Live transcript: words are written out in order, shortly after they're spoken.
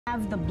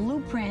Have the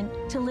blueprint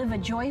to live a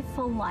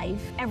joyful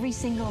life every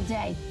single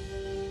day.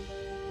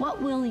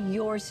 What will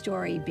your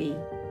story be?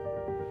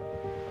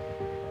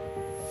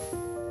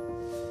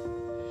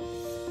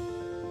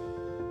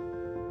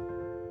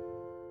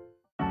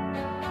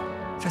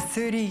 For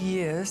 30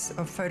 years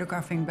of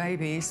photographing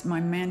babies, my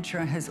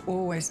mantra has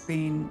always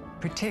been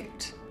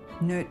protect,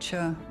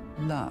 nurture,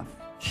 love.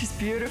 She's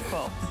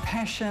beautiful. The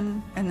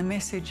passion and the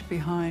message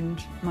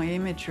behind my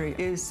imagery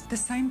is the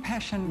same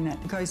passion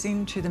that goes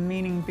into the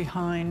meaning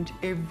behind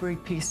every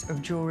piece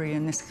of jewellery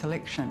in this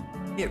collection.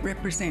 It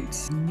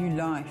represents new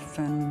life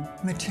and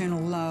maternal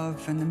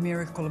love and the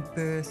miracle of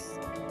birth.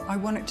 I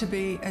want it to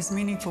be as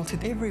meaningful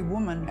to every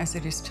woman as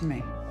it is to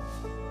me.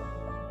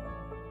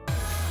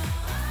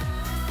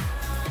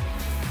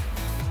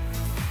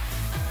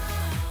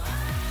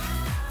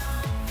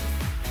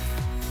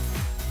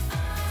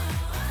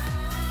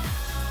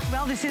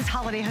 Well, this is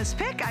Holiday Host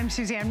Pick. I'm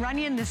Suzanne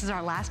Runyan. This is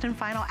our last and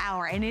final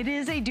hour, and it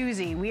is a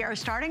doozy. We are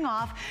starting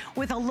off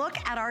with a look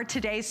at our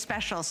today's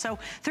specials. So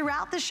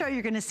throughout the show,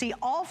 you're going to see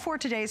all 4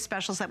 today's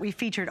specials that we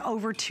featured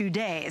over 2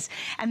 days.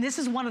 And this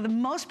is one of the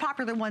most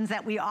popular ones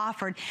that we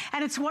offered,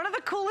 and it's one of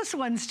the coolest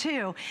ones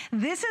too.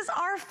 This is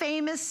our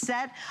famous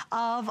set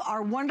of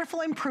our wonderful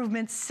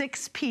improvements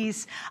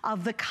 6-piece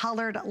of the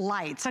colored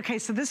lights. Okay,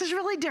 so this is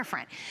really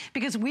different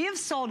because we have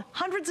sold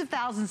hundreds of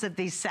thousands of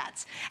these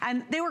sets,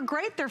 and they were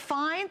great. They're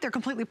fine. They're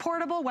completely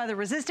portable, weather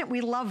resistant.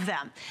 We love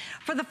them.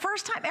 For the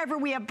first time ever,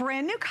 we have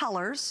brand new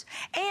colors,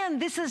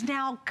 and this is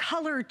now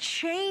color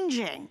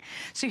changing.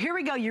 So here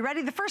we go. You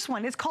ready? The first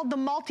one is called the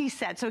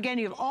multi-set. So again,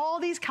 you have all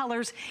these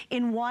colors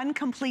in one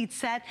complete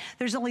set.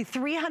 There's only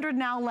 300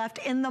 now left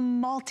in the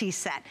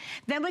multi-set.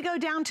 Then we go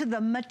down to the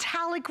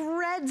metallic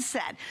red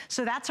set.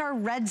 So that's our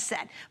red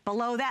set.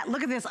 Below that,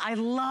 look at this. I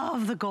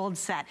love the gold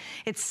set.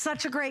 It's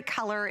such a great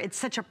color. It's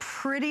such a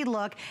pretty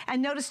look.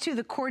 And notice too,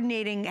 the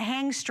coordinating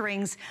hang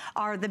strings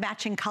are the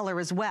matching color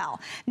as well.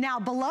 Now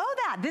below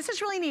that, this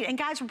is really neat. And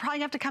guys, we're probably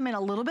gonna have to come in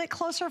a little bit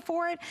closer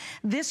for it.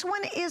 This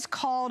one is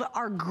called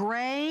our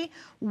gray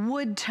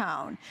wood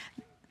tone.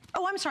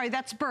 Oh, I'm sorry,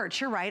 that's birch,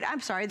 you're right.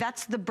 I'm sorry,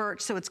 that's the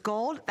birch. So it's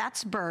gold,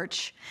 that's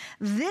birch.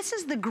 This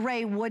is the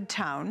gray wood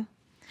tone.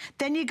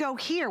 Then you go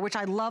here, which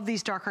I love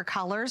these darker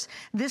colors.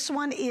 This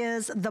one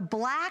is the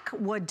black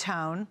wood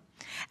tone.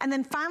 And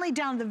then finally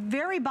down the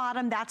very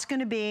bottom, that's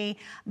gonna be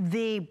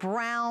the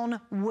brown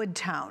wood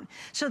tone.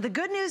 So the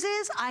good news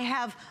is I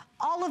have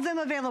all of them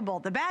available.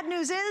 The bad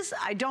news is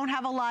I don't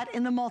have a lot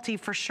in the multi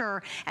for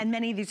sure, and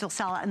many of these will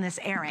sell out in this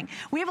airing.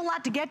 We have a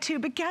lot to get to,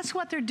 but guess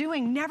what they're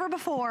doing? Never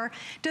before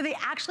do they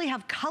actually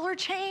have color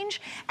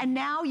change, and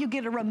now you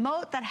get a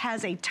remote that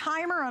has a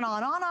timer, an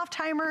on-off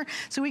timer,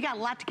 so we got a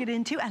lot to get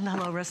into. And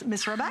hello,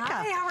 Miss Rebecca.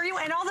 Hi, how are you?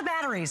 And all the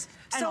batteries.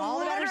 And so all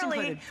the batteries literally,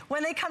 included.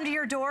 when they come to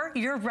your door,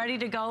 you're ready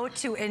to go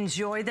to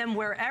enjoy them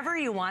wherever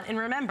you want. And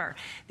remember,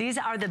 these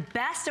are the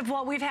best of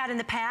what we've had in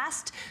the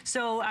past.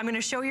 So I'm gonna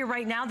show you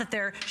right now that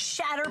they're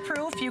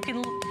shatterproof. You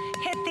can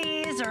hit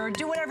these or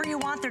do whatever you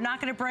want. They're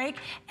not gonna break.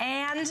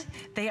 And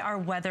they are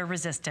weather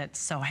resistant.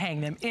 So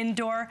hang them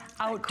indoor,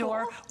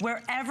 outdoor,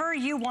 wherever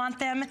you want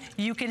them,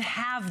 you can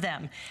have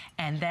them.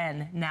 And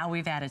then now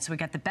we've added, so we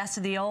got the best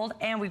of the old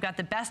and we've got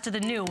the best of the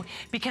new,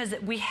 because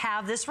we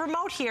have this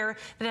remote here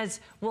that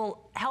will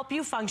help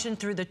you function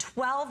through the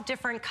 12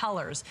 different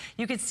colors.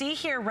 You can see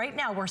here right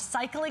now, we're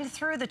cycling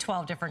through the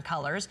 12 different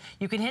colors.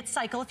 You can hit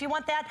cycle if you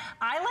want that.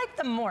 I like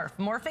the morph.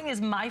 Morphing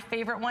is my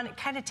favorite one. It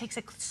kind of takes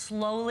it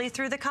slowly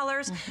through the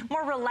colors,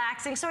 more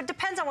relaxing. So it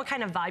depends on what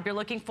kind of vibe you're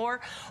looking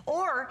for.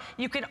 Or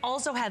you can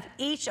also have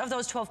each of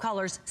those 12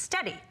 colors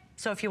steady.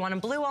 So if you want them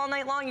blue all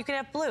night long, you can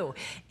have blue.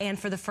 And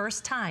for the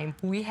first time,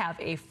 we have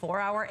a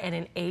 4-hour and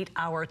an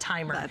 8-hour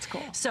timer. That's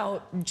cool.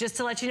 So just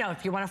to let you know,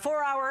 if you want a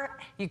 4-hour,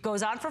 it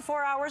goes on for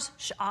 4 hours,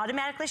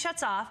 automatically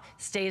shuts off,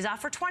 stays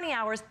off for 20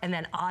 hours, and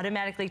then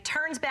automatically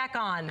turns back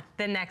on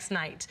the next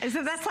night.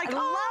 So that's like, I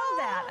love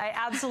that. I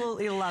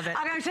absolutely love it.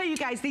 I'm gonna tell you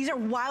guys, these are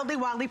wildly,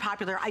 wildly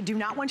popular. I do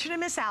not want you to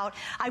miss out.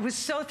 I was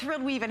so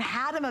thrilled we even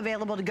had them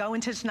available to go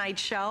into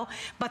tonight's show,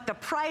 but the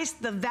price,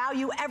 the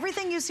value,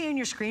 everything you see on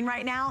your screen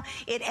right now,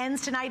 it ends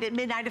tonight at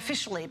midnight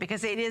officially,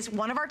 because it is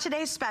one of our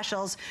today's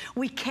specials.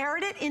 We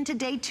carried it into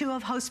day 2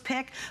 of Host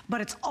Pick, but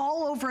it's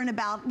all over in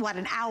about, what,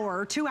 an hour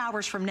or 2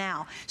 hours from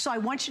now. So I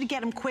want you to get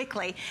them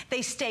quickly.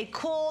 They stay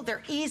cool,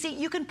 they're easy.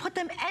 You can put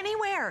them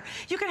anywhere.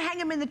 You can hang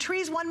them in the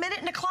trees 1 minute,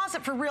 in a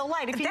closet for real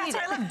light if you need it.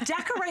 That's what I love.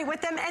 Decorate with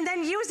them and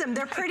then use them.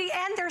 They're pretty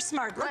and they're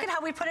smart. Look at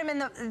how we put them in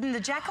the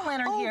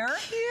jack-o'-lantern here.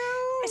 Cute.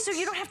 So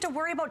you don't have to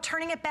worry about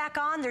turning it back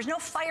on. There's no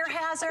fire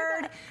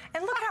hazard.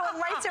 And look how it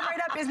lights it right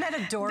up. Isn't that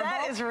adorable?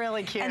 That is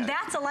really cute. And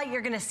that's a light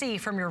you're gonna see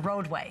from your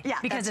roadway. Yeah,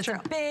 because that's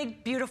it's a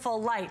big,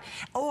 beautiful light.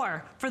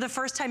 Or for the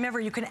first time ever,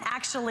 you can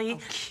actually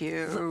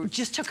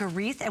just took a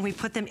wreath and we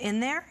put them in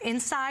there,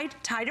 inside,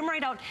 tied them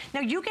right out.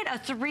 Now you get a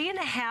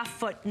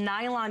 3.5-foot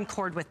nylon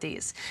cord with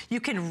these. You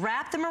can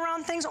wrap them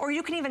around things, or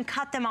you can even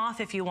cut them off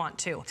if you want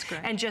to,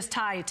 and just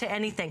tie to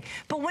anything.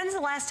 But when's the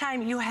last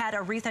time you had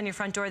a wreath on your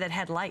front door that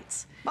had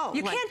lights? Oh,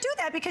 you can't do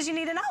that because you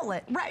need an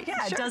outlet. Right.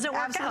 Yeah, sure, it doesn't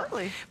work out.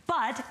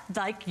 But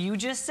like you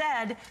just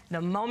said,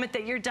 the moment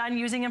that you're done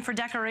using them for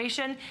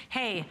decoration,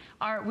 hey,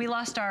 we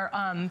lost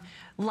our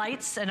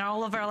lights and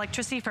all of our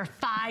electricity for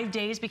 5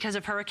 days because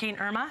of Hurricane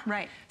Irma.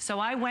 Right. So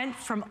I went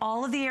from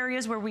all of the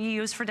areas where we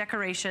use for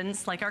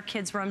decorations, like our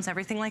kids' rooms,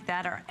 everything like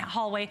that, our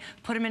hallway,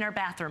 put them in our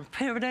bathroom,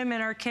 put them in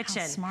our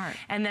kitchen. How smart.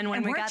 And then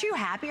when weren't you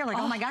happy? You're like,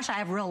 oh my gosh, I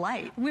have real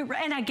light.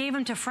 And I gave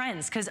them to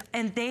friends,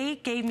 and they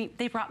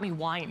brought me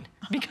wine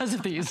because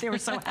of these. They were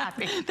so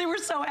happy. They were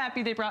so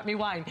happy they brought me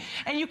wine.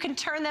 And you can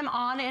turn them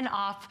on and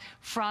off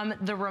from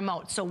the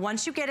remote. So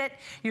once you get it,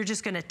 you're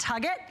just gonna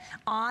tug it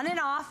on and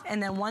off,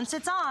 and then once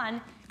it's on,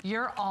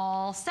 you're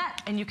all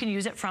set, and you can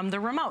use it from the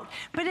remote.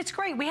 But it's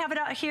great. We have it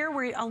out here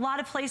where a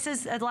lot of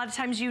places, a lot of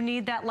times you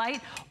need that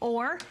light,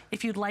 or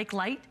if you'd like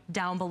light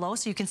down below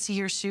so you can see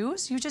your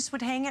shoes, you just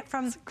would hang it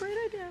from great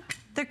idea.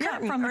 the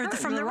curtain,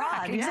 from the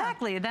rack.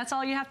 Exactly. That's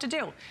all you have to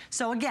do.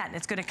 So again,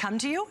 it's gonna come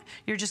to you.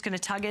 You're just gonna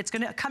tug it. It's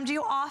gonna come to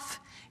you off.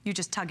 You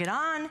just tug it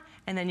on,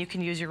 and then you can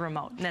use your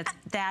remote. And that's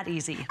that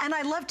easy. And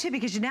I love too,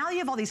 because now you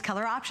have all these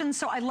color options.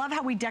 So I love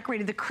how we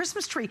decorated the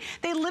Christmas tree.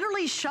 They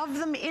literally shoved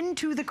them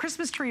into the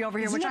Christmas tree over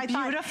here, which I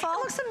thought, beautiful? It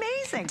looks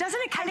amazing. Doesn't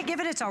it kind of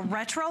give it a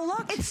retro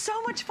look? It's so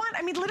much fun.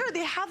 I mean, literally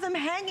they have them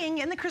hanging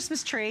in the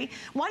Christmas tree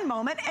one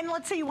moment, and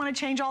let's say you want to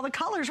change all the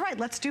colors. Right,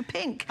 let's do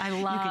pink. I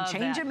love You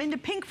can change them into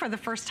pink for the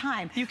first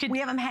time. We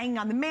have them hanging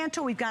on the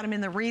mantle. We've got them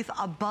in the wreath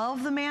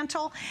above the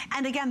mantle.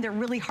 And again, they're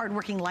really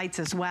hardworking lights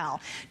as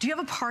well. Do you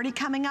have a party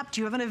coming up?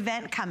 Do you have an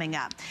event coming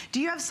up? Do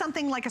you have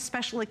something like a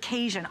special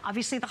occasion?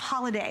 Obviously the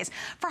holidays.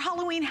 For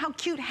Halloween, how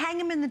cute. Hang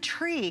them in the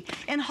tree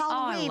in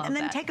Halloween, and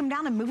then take them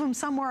down and move them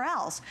somewhere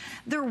else.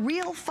 They're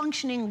real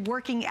functioning,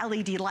 working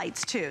LED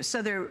lights too.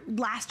 So they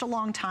last a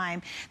long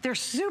time. They're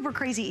super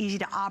crazy easy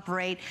to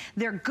operate.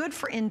 They're good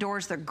for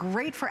indoors. They're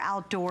great for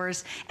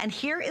outdoors. And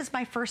here is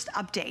my first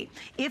update.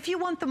 If you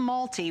want the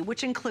multi,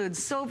 which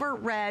includes silver,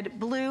 red,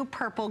 blue,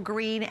 purple,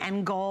 green,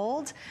 and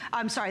gold,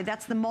 I'm sorry,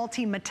 that's the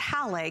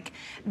multi-metallic,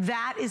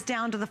 that is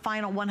down to the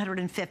final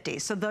 150.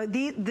 So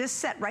this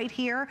set right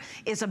here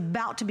is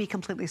about to be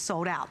completely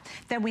sold out.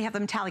 Then we have the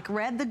metallic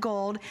red, the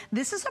gold.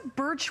 This is a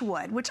birch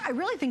wood, which I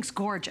really think is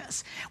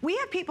gorgeous. We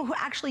have people who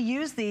actually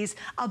use these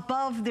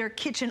above their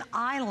kitchen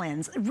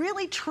islands,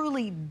 really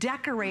truly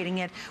decorating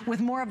it with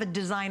more of a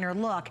designer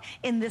look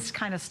in this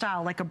kind of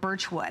style, like a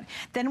birch wood.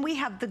 Then we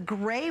have the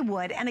gray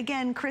wood. And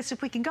again, Chris,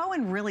 if we can go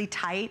in really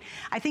tight,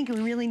 I think we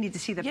really need to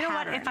see the patterns. You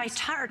know what, if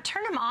I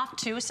turn them off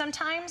too,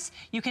 sometimes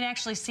you can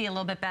actually see a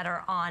little bit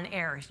better on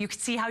air. You can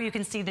see how you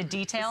can see the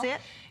detail.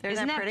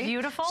 Isn't that pretty?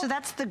 Beautiful? So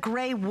that's the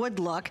gray wood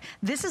look.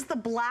 This is the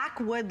black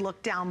wood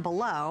look down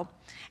below.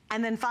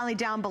 And then finally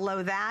down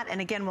below that,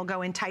 and again, we'll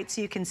go in tight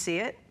so you can see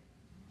it.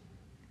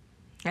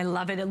 I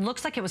love it. It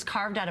looks like it was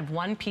carved out of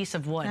one piece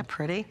of wood. Isn't that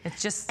pretty?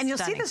 It's just And you'll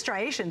see the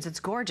striations. It's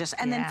gorgeous.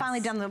 And then finally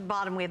down the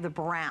bottom, we have the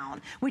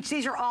brown, which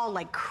these are all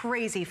like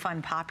crazy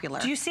fun, popular.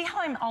 Do you see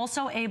how I'm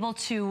also able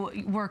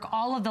to work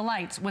all of the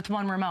lights with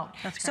one remote?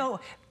 That's great.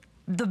 So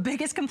the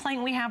biggest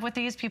complaint we have with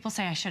these, people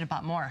say, I should have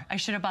bought more. I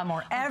should have bought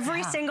more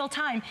every single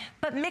time.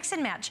 But mix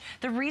and match.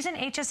 The reason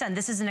HSN,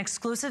 this is an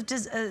exclusive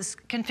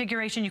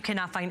configuration you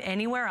cannot find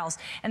anywhere else.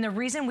 And the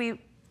reason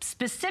we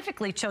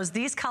specifically chose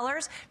these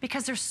colors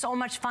because they're so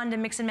much fun to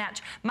mix and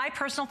match. My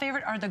personal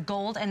favorite are the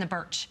gold and the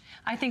birch.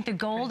 I think the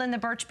gold and the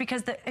birch,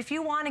 because if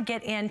you want to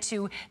get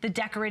into the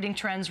decorating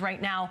trends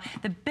right now,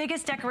 the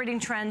biggest decorating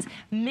trends,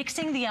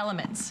 mixing the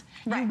elements.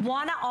 You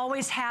want to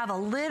always have a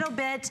little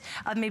bit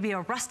of maybe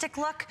a rustic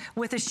look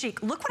with a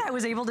chic. Look what I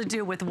was able to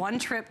do with one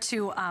trip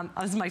to,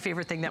 this is my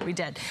favorite thing that we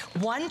did.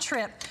 One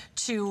trip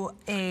to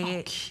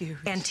a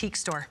antique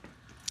store.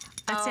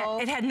 That's it.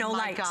 It had no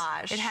light.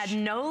 It had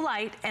no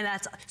light, and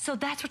that's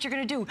what you're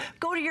gonna do.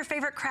 Go to your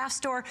favorite craft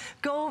store,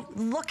 go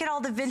look at all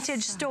the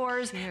vintage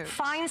stores,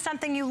 find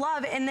something you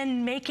love, and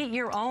then make it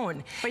your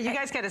own. But you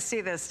guys gotta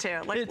see this too.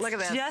 Look at this.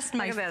 It's just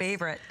my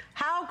favorite.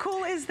 How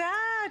cool is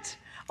that?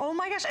 Oh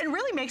my gosh, and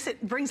really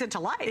brings it to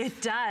life.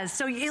 It does.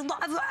 So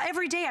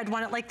every day I'd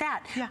want it like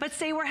that. But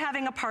say we're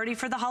having a party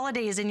for the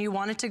holidays and you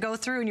want it to go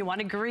through and you want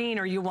it green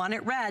or you want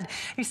it red.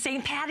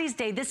 St. Patty's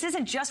Day, this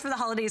isn't just for the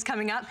holidays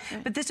coming up,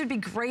 but this would be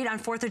great on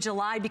 4th of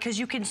July because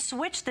you can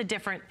switch the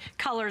different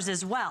colors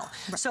as well.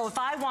 So if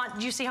I want,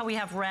 you see how we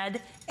have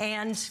red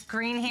and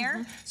green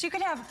here? So you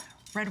could have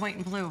red, white,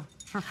 and blue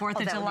for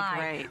 4th of July. That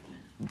would be great.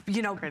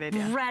 You know,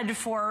 red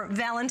for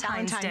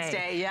Valentine's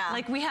Day.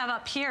 Like we have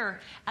up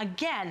here,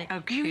 again,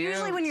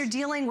 usually when you're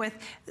dealing with,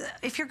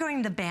 if you're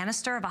going to the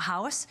banister of a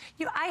house,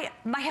 I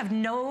have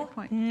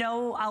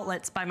no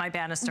outlets by my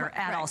banister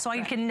at all. So I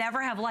can never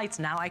have lights.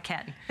 Now I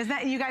can. Isn't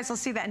that, you guys will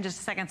see that in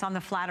just a second. It's on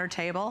the flatter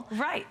table.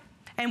 Right.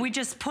 And we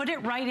just put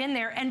it right in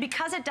there. And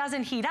because it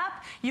doesn't heat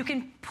up, you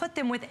can put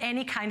them with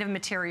any kind of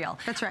material.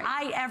 That's right.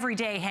 I, every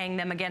day, hang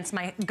them against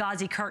my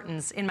gauzy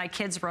curtains in my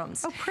kids'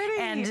 rooms. Oh,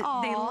 pretty. And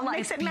Aww, they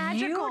makes it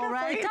magical,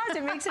 right? It does.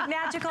 It makes it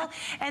magical.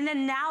 And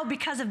then now,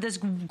 because of this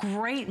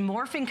great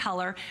morphing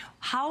color,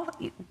 how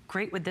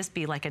great would this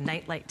be like a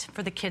nightlight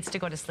for the kids to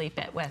go to sleep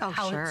with? Oh,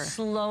 how sure. it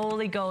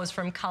slowly goes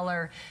from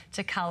color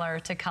to color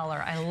to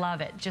color. I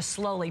love it, just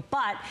slowly.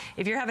 But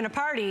if you're having a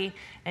party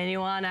and you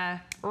want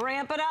to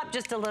ramp it up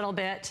just a little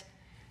bit,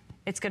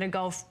 it's going to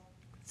go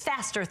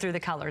faster through the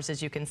colors,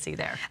 as you can see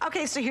there.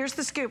 Okay, so here's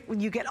the scoop.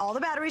 You get all the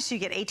batteries, so you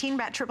get 18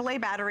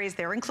 AAA batteries,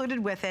 they're included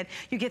with it.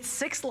 You get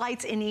 6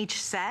 lights in each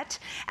set,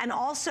 and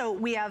also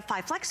we have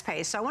 5 flex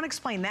pays, so I want to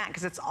explain that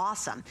because it's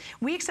awesome.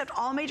 We accept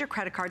all major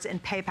credit cards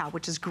and PayPal,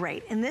 which is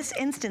great. In this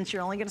instance,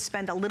 you're only going to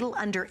spend a little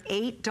under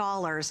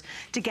 $8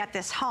 to get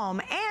this home,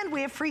 and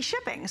we have free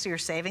shipping, so you're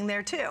saving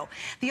there too.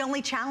 The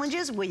only challenge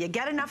is, will you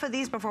get enough of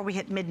these before we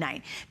hit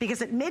midnight?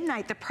 Because at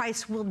midnight, the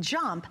price will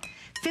jump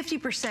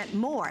 50%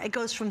 more. It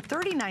goes from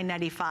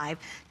 $39.95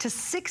 to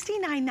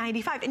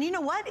 $69.95. And you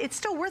know what? It's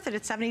still worth it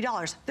at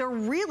 $70. They're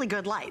really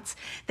good lights.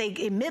 They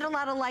emit a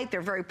lot of light. They're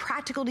very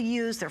practical to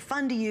use. They're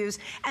fun to use.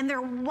 And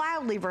they're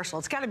wildly versatile.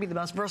 It's got to be the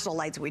most versatile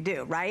lights we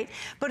do, right?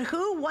 But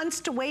who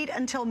wants to wait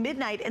until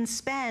midnight and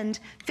spend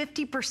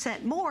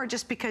 50% more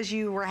just because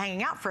you were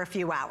hanging out for a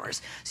few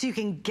hours? So you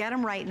can get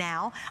them right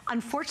now.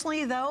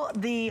 Unfortunately, though,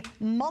 the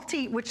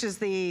multi, which is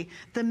the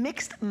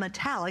mixed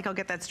metallic, I'll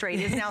get that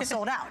straight, is now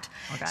sold out.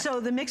 Okay. So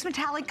the mixed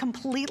metallic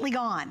completely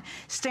gone.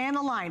 Stay on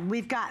the line.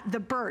 We've got the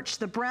birch,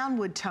 the brown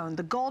wood tone,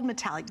 the gold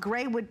metallic,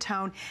 gray wood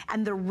tone,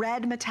 and the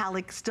red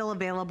metallic still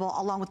available,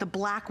 along with the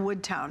black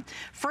wood tone.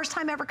 First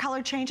time ever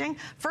color changing.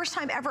 First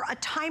time ever a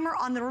timer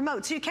on the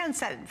remote, so you can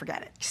set it and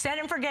forget it. Set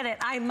and forget it.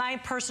 My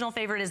personal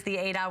favorite is the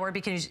 8-hour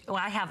because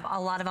I have a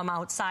lot of them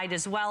outside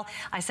as well.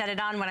 I set it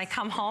on when I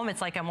come home.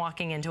 It's like I'm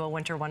walking into a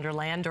winter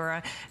wonderland or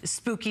a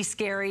spooky,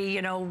 scary,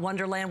 you know,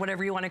 wonderland,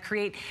 whatever you want to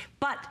create.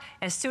 But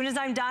as soon as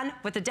I'm done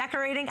with the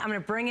decorating, I'm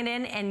going to bring it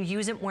in and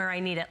use it where I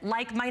need it.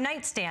 Like my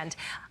nightstand.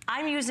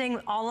 I'm using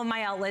all of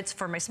my outlets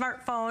for my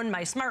smartphone,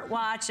 my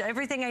smartwatch,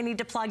 everything I need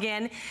to plug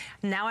in.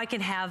 Now I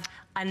can have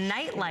a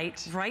night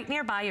light right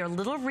nearby, your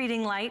little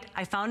reading light.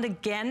 I found,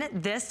 again,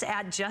 this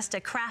at just a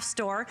craft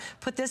store.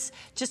 Put this,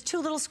 just 2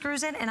 little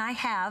screws in, and I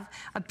have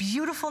a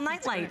beautiful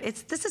night light.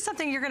 This is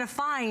something you're gonna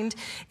find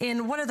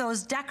in one of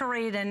those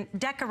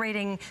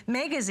decorating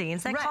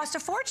magazines that cost a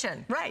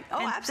fortune. Right, oh,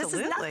 and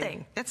absolutely. This is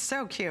nothing. It's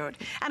so cute.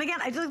 And again,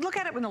 I look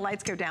at it when the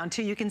lights go down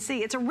too. You can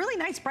see it's a really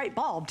nice bright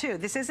bulb too.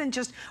 This isn't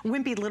just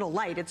wimpy little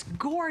light. It's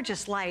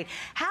gorgeous light.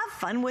 Have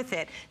fun with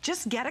it.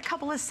 Just get a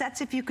couple of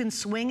sets if you can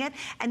swing it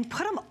and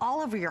put them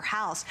all over your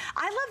house.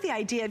 I love the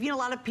idea of, you know, a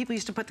lot of people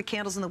used to put the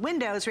candles in the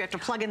windows. We have to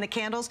plug in the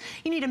candles.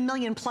 You need a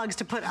million plugs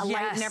to put a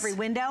light in every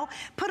window.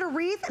 Put a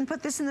wreath and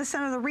put this in the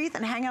center of the wreath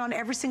and hang it on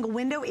every single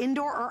window,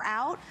 indoor or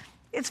out.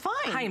 It's fine.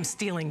 I am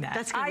stealing that.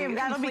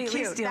 That'll be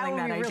cute. Stealing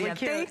that really idea.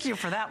 Cute. Thank you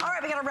for that one. All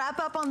right, we got to wrap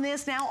up on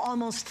this now.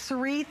 Almost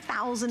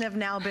 3,000 have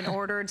now been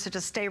ordered, so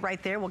just stay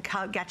right there. We'll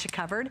get you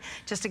covered.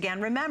 Just again,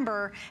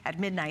 remember, at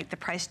midnight, the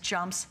price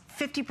jumps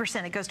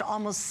 50%. It goes to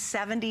almost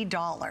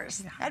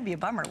 $70. That'd be a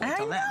bummer. Wait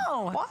till then. I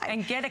know. Why?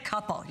 And get a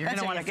couple. You're going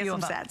to want to get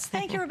some sets.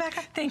 Thank you,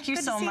 Rebecca. Thank you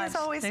so much. As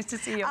always. Nice to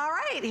see you. All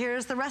right,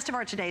 here's the rest of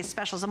our today's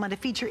specials. I'm going to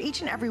feature each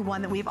and every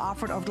one that we've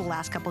offered over the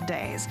last couple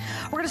days.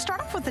 We're going to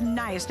start off with the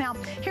knives. Now,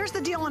 here's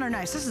the deal on our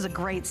knives. This is a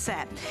great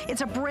set.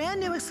 It's a brand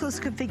new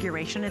exclusive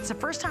configuration. It's the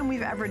first time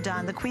we've ever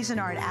done the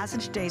Cuisinart As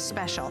Each Day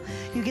special.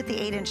 You get the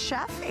 8-inch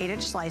chef,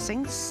 8-inch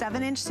slicing,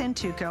 7-inch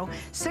Santuco,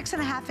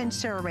 6.5-inch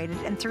serrated,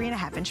 and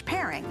 3.5-inch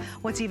paring.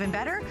 What's even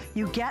better,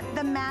 you get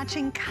the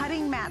matching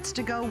cutting mats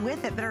to go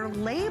with it that are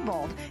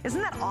labeled.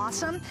 Isn't that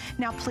awesome?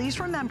 Now,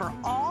 please remember,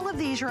 all of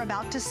these you're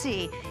about to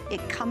see,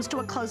 it comes to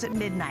a close at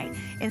midnight.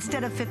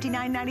 Instead of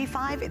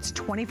 $59.95, it's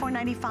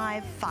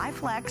 $24.95, 5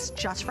 flex,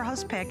 just for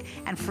host pick,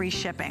 and free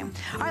shipping.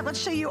 All right, let's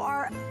show you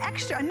our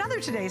another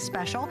today's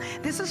special.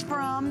 This is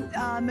from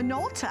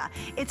Minolta.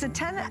 It's a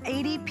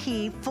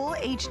 1080p full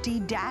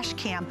HD dash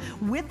cam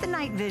with the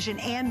night vision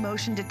and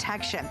motion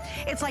detection.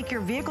 It's like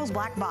your vehicle's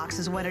black box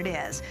is what it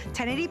is.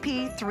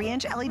 1080p,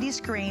 3-inch LED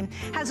screen,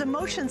 has a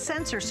motion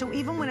sensor, so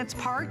even when it's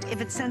parked,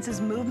 if it senses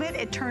movement,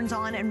 it turns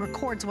on and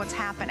records what's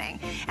happening.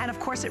 And of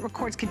course, it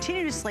records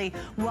continuously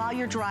while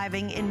you're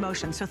driving in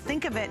motion. So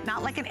think of it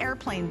not like an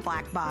airplane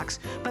black box,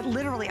 but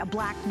literally a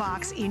black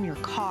box in your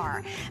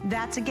car.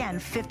 That's, again,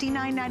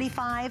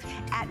 $59.95.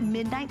 At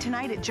midnight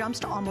tonight, it jumps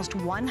to almost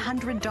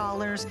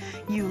 $100.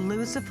 You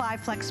lose the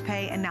 5 flex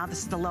pay, and now this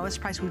is the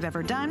lowest price we've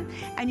ever done,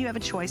 and you have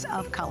a choice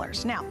of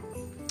colors. Now,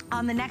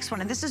 on the next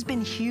one, and this has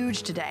been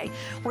huge today.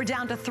 We're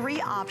down to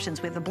 3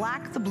 options. We have the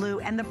black, the blue,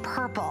 and the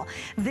purple.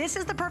 This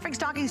is the perfect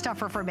stocking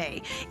stuffer for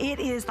me. It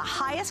is the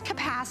highest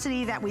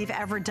capacity that we've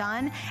ever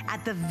done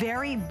at the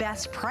very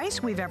best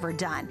price we've ever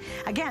done.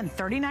 Again,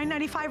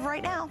 $39.95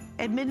 right now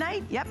at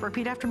midnight. Yep,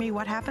 repeat after me,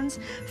 what happens?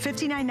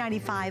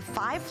 $59.95,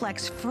 5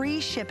 flex, free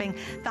shipping,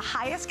 the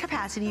highest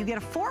capacity. You get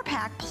a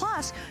 4-pack,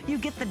 plus you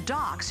get the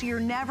dock, so you're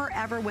never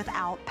ever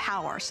without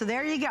power. So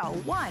there you go.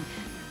 1,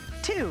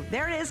 2,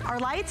 there it is. Our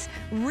lights,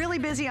 really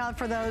busy on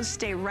for those.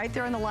 Stay right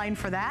there in the line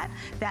for that.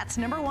 That's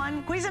number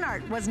 1.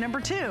 Cuisinart was number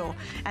 2.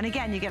 And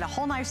again, you get a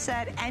whole knife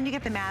set and you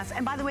get the mask.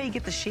 And by the way, you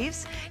get the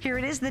sheaths. Here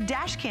it is, the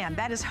dash cam.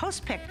 That is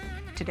Host Pick,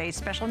 today's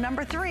special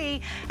number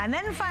 3. And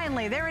then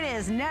finally, there it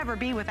is, never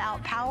be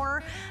without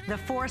power. The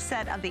 4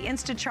 set of the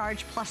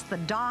InstaCharge plus the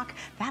dock.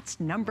 That's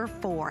number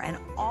 4. And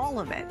all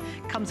of it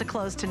comes to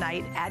close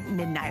tonight at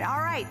midnight.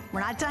 All right,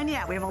 we're not done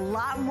yet. We have a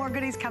lot more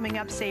goodies coming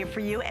up saved for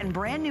you and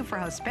brand new for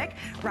Host Pick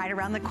right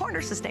around the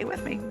corner, so stay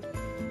with me.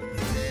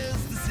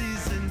 Tis the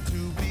season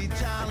to be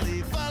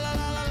jolly. Fa la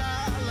la la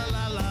la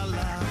la la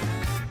la.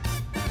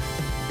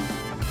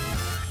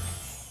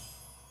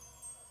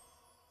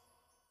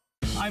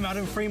 I'm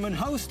Adam Freeman,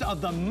 host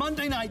of the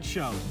Monday Night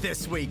Show.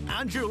 This week,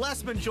 Andrew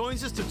Lessman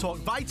joins us to talk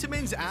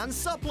vitamins and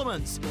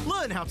supplements.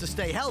 Learn how to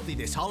stay healthy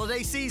this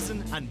holiday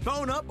season and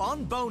bone up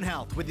on bone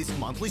health with his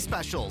monthly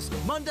specials.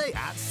 Monday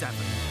at 7.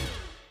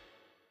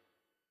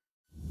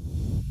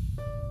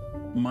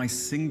 My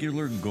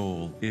singular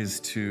goal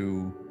is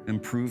to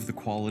improve the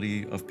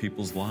quality of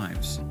people's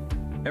lives.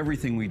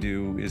 Everything we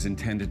do is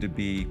intended to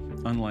be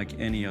unlike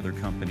any other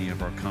company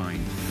of our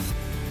kind.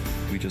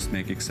 We just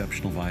make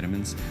exceptional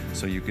vitamins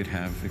so you could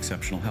have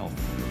exceptional health.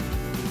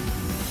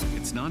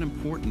 It's not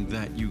important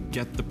that you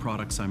get the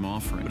products I'm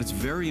offering, but it's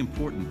very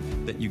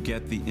important that you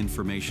get the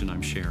information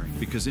I'm sharing,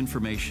 because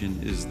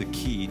information is the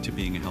key to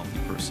being a healthy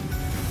person.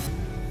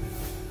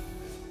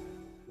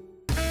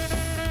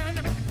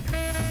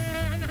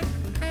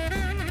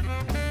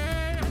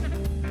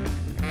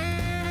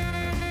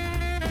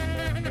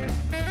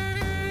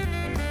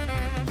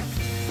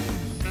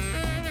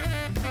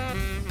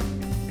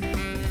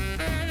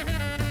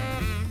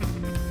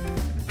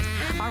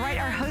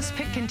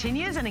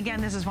 Continues, and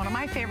again, this is one of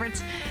my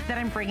favorites that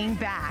I'm bringing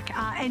back.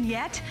 And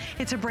yet,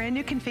 it's a brand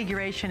new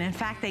configuration. In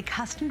fact, they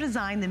custom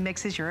designed the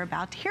mixes you're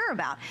about to hear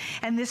about.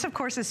 And this, of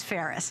course, is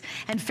Ferris.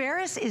 And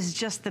Ferris is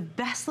just the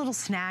best little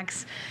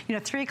snacks. You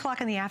know, 3 o'clock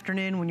in the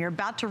afternoon when you're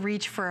about to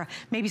reach for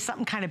maybe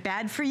something kind of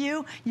bad for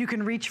you, you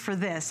can reach for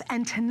this.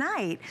 And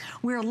tonight,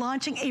 we're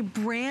launching a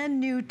brand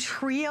new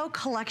trio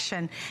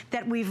collection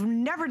that we've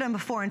never done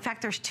before. In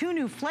fact, there's 2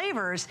 new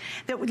flavors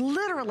that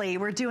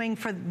we're doing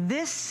for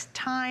this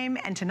time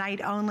and tonight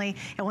only.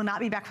 It will not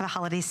be back for the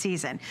holiday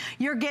season.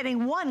 You're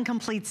getting 1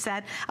 complete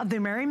set of the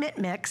Merry Mint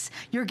Mix.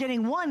 You're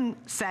getting 1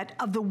 set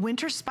of the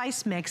Winter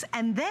Spice Mix.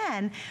 And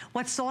then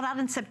what's sold out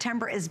in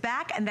September is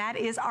back, and that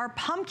is our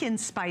Pumpkin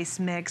Spice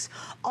Mix.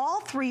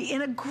 All 3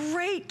 in a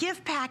great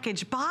gift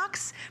package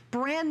box,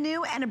 brand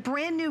new, and a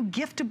brand new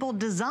giftable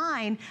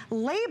design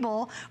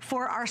label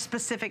for our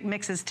specific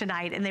mixes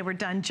tonight. And they were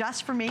done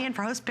just for me and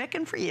for Host Pick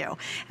and for you.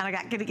 And I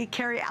got to get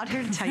Carrie out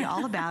here to tell you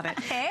all about it.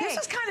 Hey. This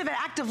was kind of an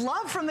act of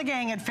love from the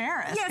gang at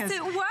Ferris. Yes,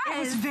 it was. It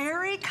was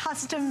very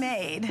custom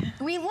made.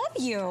 We love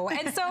you.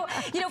 And so,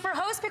 you know, for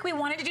Host Pick, we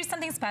wanted to do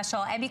something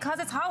special. And because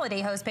it's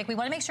holiday Host Pick, we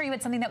want to make sure you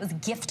had something that was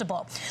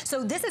giftable.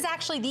 So this is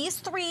actually, these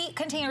 3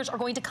 containers are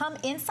going to come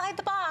inside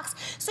the box.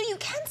 So you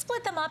can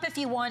split them up if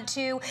you want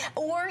to,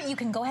 or you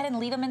can go ahead and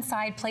leave them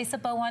inside, place a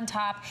bow on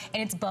top,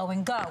 and it's bow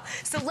and go.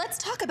 So let's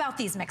talk about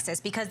these mixes,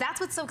 because that's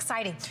what's so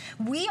exciting.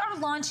 We are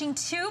launching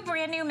 2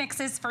 brand new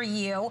mixes for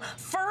you.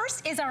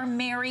 First is our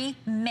Merry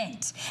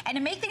Mint. And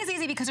to make things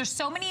easy, because there's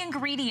so many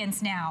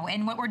ingredients now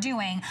in what we're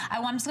doing,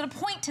 I'm just gonna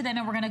point to them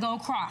and we're gonna go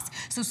across.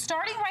 So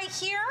starting right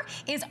here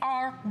is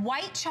our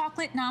white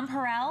chocolate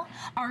nonpareil,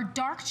 our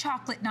dark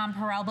chocolate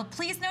nonpareil, but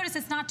please notice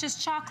it's not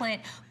just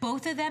chocolate.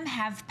 Both of them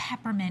have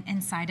peppermint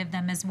inside of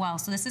them as well.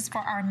 So this is for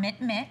our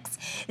mint mix.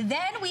 Then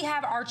we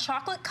have our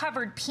chocolate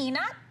covered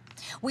peanut.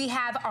 We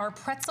have our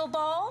pretzel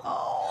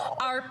ball,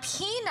 our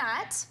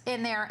peanut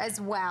in there as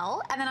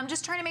well. And then I'm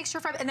just trying to make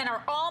sure, and then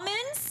our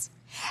almonds,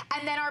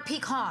 and then our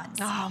pecans.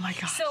 Oh my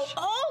gosh. So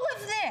all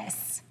of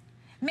this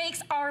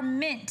makes our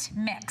mint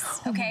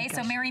mix, okay?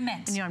 So Merry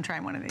Mint. And you know I'm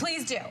trying one of these.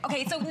 Please do.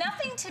 Okay, so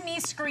nothing to me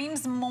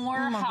screams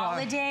more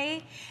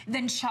holiday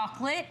than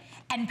chocolate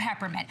and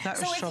peppermint. That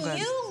so was so good. if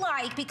you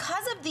like,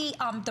 because of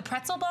the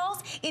pretzel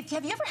balls,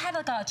 have you ever had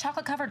like a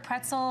chocolate covered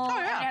pretzel? Oh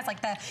yeah. It has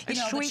like the the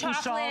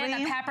chocolate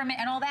and the peppermint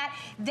and all that.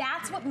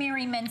 That's what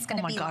Merry Mint's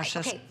gonna be like. Oh my gosh,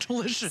 that's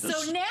delicious.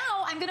 So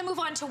now I'm gonna move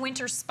on to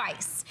Winter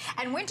Spice.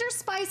 And Winter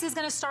Spice is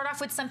gonna start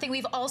off with something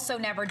we've also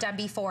never done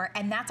before,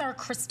 and that's our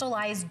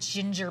crystallized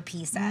ginger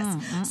pieces.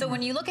 So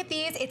when you look at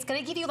these, it's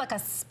gonna give you like a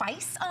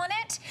spice on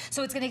it.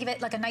 So it's gonna give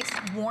it like a nice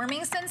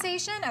warming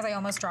sensation, as I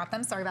almost dropped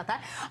them, sorry about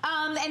that.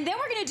 And then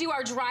we're gonna do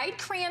our dried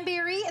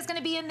cranberry is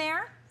gonna be in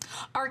there.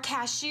 Our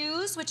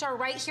cashews, which are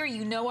right here,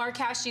 you know our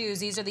cashews.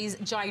 These are these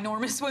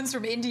ginormous ones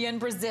from India and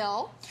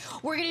Brazil.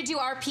 We're gonna do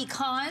our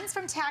pecans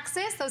from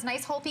Texas, those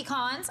nice whole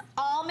pecans,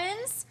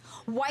 almonds,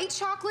 white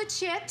chocolate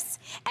chips,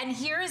 and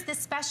here is the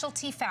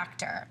specialty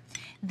factor.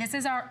 This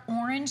is our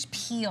orange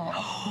peel,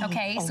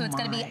 okay? So it's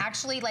gonna be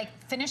actually like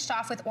finished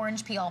off with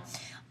orange peel.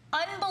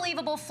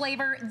 Unbelievable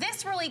flavor.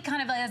 This really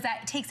kind of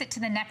takes it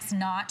to the next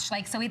notch.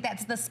 Like, so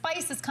that's the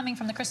spice is coming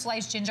from the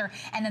crystallized ginger,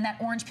 and then that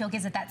orange peel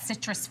gives it that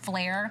citrus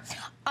flair.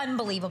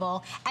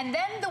 Unbelievable. And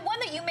then the one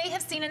that you may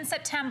have seen in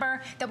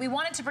September that we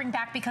wanted to bring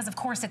back because of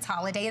course it's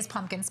holiday is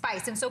pumpkin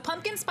spice. And so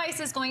pumpkin spice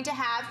is going to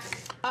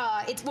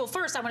have, well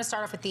first I want to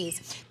start off with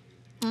these.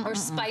 Or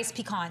spice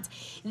pecans.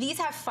 These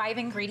have 5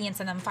 ingredients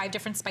in them, 5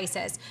 different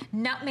spices.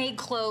 Nutmeg,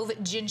 clove,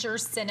 ginger,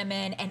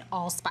 cinnamon, and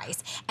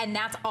allspice. And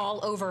that's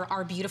all over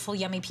our beautiful,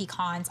 yummy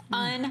pecans.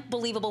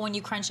 Unbelievable when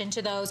you crunch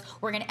into those.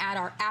 We're gonna add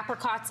our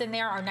apricots in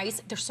there, our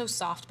nice, they're so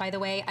soft, by the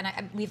way.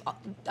 And we've,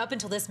 up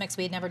until this mix,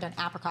 we had never done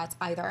apricots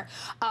either.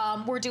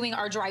 We're doing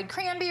our dried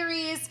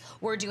cranberries,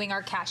 we're doing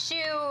our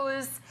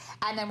cashews,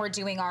 and then we're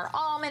doing our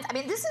almonds. I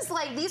mean, this is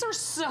like, these are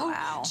so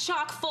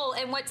chock full.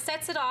 And what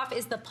sets it off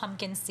is the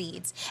pumpkin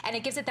seeds. And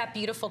it gives it that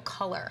beautiful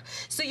color.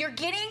 So you're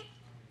getting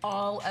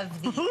all of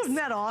these. Isn't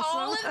that awesome?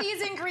 All of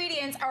these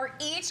ingredients are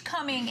each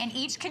coming in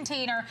each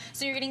container.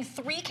 So you're getting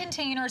 3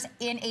 containers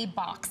in a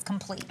box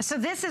complete. So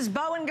this is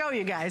Bow and Go,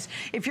 you guys.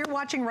 If you're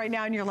watching right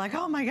now and you're like,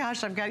 oh my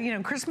gosh, I've got, you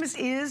know, Christmas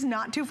is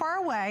not too far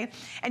away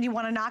and you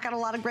want to knock out a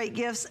lot of great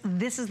gifts,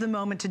 this is the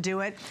moment to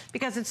do it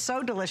because it's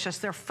so delicious.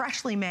 They're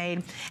freshly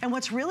made. And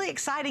what's really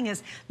exciting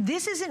is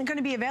this isn't going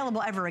to be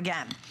available ever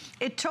again.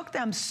 It took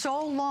them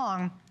so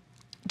long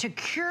to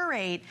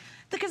curate,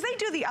 because they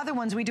do the other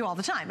ones we do all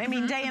the time. I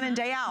mean, day in and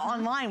day out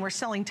online, we're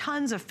selling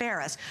tons of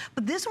Ferris.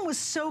 But this one was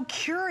so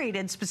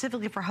curated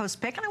specifically for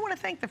Host Pick, and I want to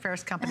thank the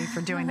Ferris company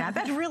for doing that.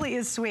 That really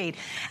is sweet.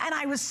 And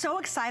I was so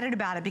excited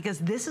about it because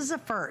this is a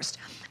first.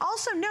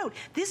 Also note,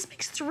 this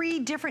makes 3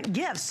 different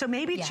gifts. So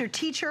maybe it's your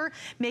teacher,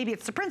 maybe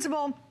it's the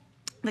principal,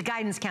 the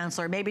guidance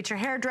counselor, maybe it's your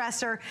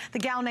hairdresser, the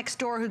gal next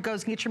door who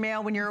goes and gets your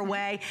mail when you're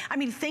away. I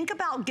mean, think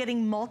about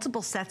getting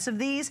multiple sets of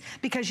these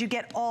because you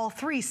get all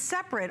 3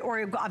 separate,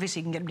 or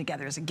obviously you can get them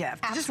together as a gift.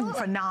 Absolutely.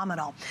 Just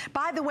phenomenal.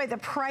 By the way, the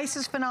price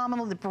is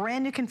phenomenal, the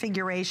brand new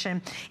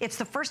configuration. It's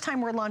the first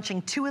time we're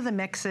launching 2 of the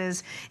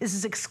mixes. This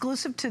is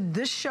exclusive to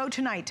this show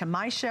tonight, to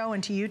my show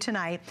and to you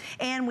tonight.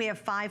 And we have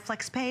 5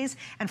 flex pays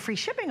and free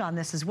shipping on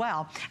this as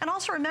well. And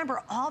also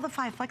remember, all the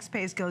 5 flex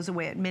pays goes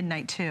away at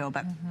midnight too.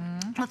 But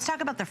let's talk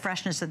about the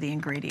freshness of the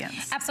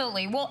ingredients.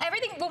 Absolutely. Well,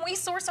 everything, when we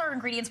source our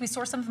ingredients, we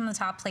source them from the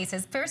top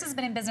places. Ferris has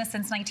been in business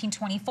since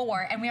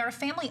 1924, and we are a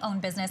family-owned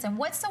business. And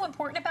what's so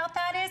important about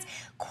that is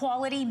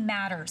quality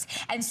matters.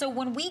 And so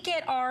when we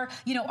get our,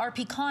 you know, our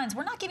pecans,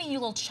 we're not giving you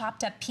little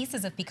chopped up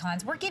pieces of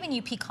pecans. We're giving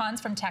you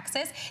pecans from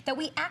Texas that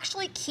we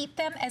actually keep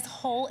them as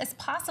whole as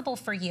possible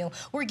for you.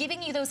 We're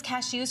giving you those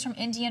cashews from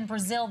India and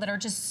Brazil that are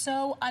just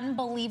so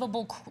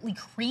unbelievably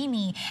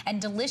creamy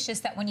and delicious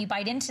that when you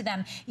bite into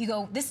them, you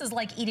go, this is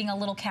like eating a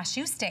little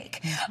cashew steak.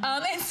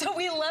 And so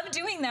we love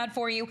doing that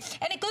for you.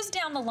 And it goes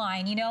down the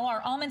line, you know,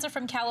 our almonds are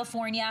from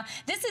California.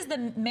 This is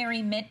the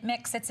Merry Mint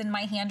mix that's in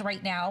my hand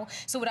right now.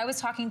 So what I was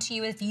talking to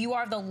you, if you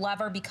are the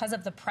lover because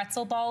of the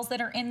pretzel balls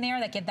that are in there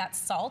that give that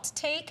salt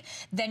take,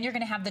 then you're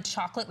gonna have the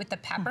chocolate with the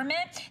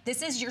peppermint.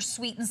 This is your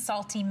sweet and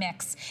salty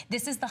mix.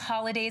 This is the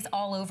holidays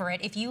all over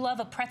it. If you love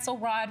a pretzel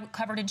rod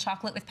covered in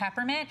chocolate with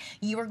peppermint,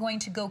 you are going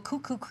to go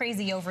cuckoo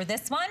crazy over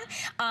this one.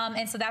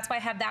 And so that's why I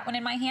have that one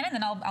in my hand, and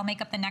then I'll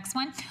make up the next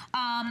one.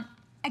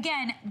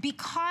 Again,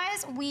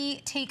 because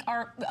we take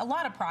a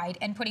lot of pride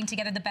in putting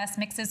together the best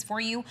mixes for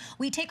you,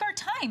 we take our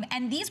time,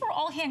 and these were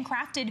all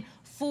handcrafted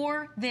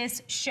for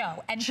this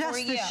show and for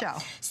you. Just this show.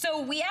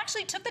 So we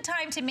actually took the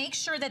time to make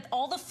sure that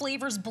all the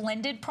flavors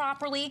blended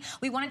properly.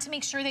 We wanted to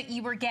make sure that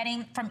you were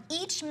getting from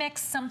each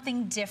mix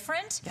something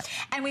different. Yep.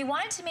 And we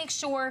wanted to make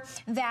sure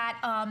that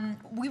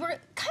we were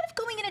kind of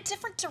going in a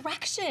different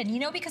direction, you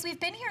know, because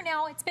we've been here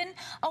now, it's been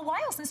a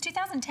while, since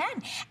 2010.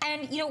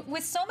 And, you know,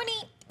 with so many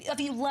of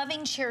you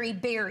loving cherry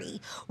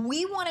berry,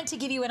 we wanted to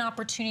give you an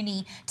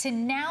opportunity to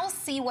now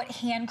see what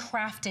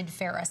handcrafted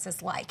Ferris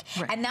is like.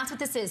 Right. And that's what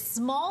this is,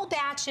 small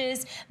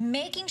batches,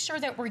 making sure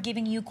that we're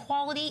giving you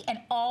quality and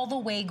all the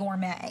way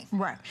gourmet.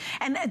 Right,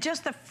 and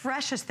just the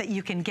freshest that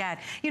you can get.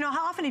 You know,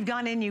 how often you've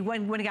gone in, you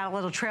went and got a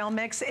little trail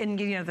mix in,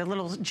 you know, the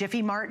little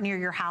Jiffy Mart near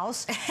your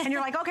house, and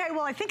you're like, okay,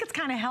 well, I think it's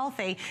kind of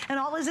healthy, and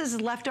all this is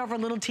leftover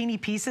little teeny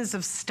pieces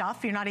of stuff,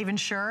 you're not even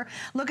sure.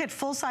 Look at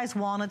full-size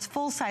walnuts,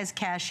 full-size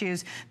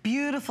cashews,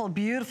 beautiful,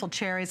 beautiful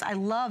cherries. I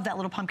love that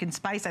little pumpkin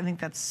spice. I think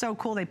that's so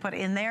cool they put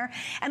in there.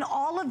 And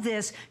all of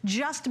this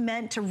just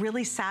meant to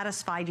really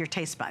satisfy your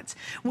taste buds.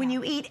 When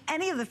you eat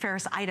any of the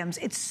Ferris items,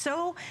 it's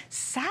so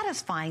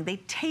satisfying. They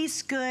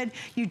taste good.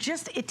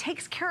 It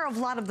takes care of a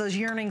lot of those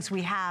yearnings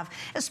we have,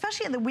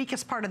 especially in the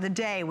weakest part of the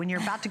day when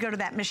you're about to go to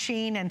that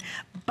machine and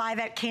buy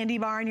that candy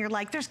bar and you're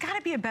like, there's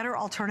gotta be a better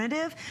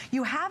alternative.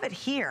 You have it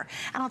here.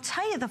 And I'll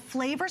tell you, the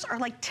flavors are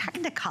like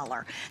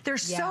Technicolor. They're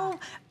so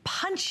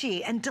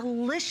punchy and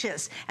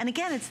delicious. And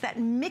again, it's that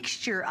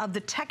mixture of the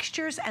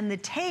textures and the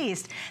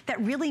taste that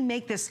really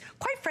make this,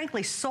 quite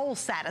frankly, soul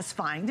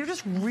satisfying. They're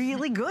just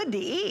really good to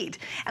eat.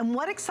 And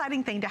what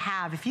exciting thing to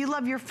have. If you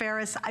love your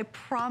Ferris, I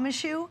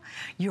promise you,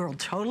 you're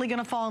totally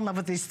gonna fall in love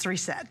with these 3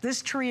 sets.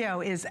 This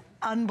trio is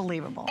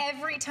unbelievable.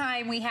 Every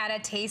time we had a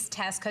taste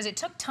test, because it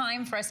took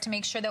time for us to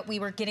make sure that we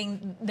were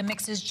getting the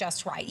mixes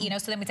just right, you know,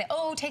 so then we'd say,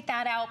 oh, take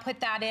that out, put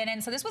that in.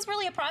 And so this was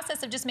really a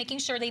process of just making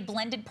sure they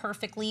blended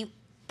perfectly.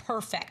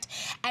 Perfect.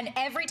 And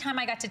every time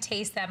I got to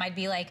taste them, I'd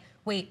be like,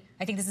 wait,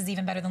 I think this is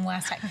even better than the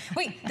last time.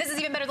 Wait, this is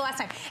even better than the last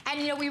time.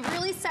 And you know, we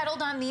really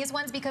settled on these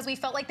ones because we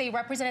felt like they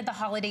represented the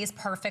holidays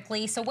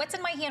perfectly. So what's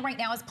in my hand right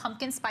now is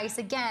pumpkin spice.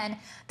 Again,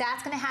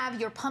 that's gonna have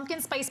your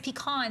pumpkin spice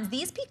pecans.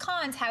 These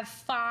pecans have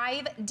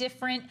 5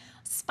 different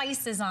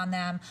spices on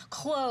them.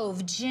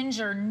 Clove,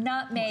 ginger,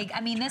 nutmeg.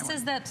 I mean, this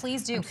is the,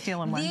 please do. I'm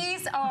stealing one.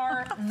 These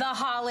are the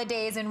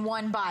holidays in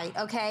one bite,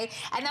 okay?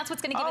 And that's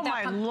what's gonna give it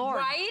that my Lord.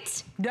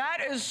 right? That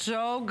is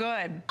so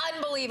good.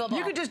 Unbelievable.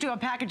 You could just do a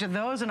package of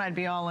those and I'd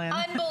be all in.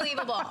 Unbelievable.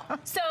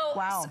 So,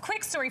 wow.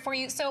 Quick story for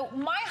you. So,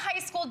 my high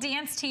school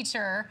dance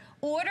teacher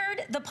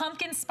ordered the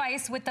pumpkin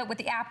spice with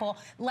the apple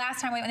last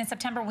time we went in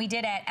September. We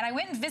did it, and I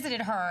went and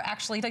visited her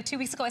actually like 2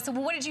 weeks ago. I said,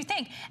 "Well, what did you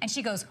think?" And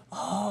she goes,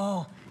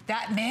 "Oh,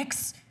 that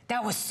mix."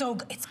 That was so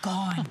good. It's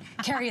gone.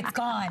 Carrie, it's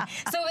gone.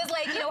 So it was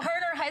like, you know, her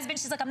and her husband,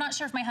 she's like, I'm not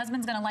sure if my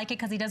husband's gonna like it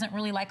because he doesn't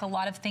really like a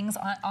lot of things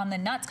on the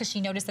nuts because she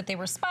noticed that they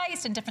were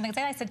spiced and different things.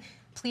 And I said,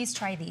 please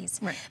try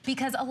these. Right.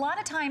 Because a lot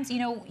of times, you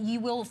know,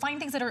 you will find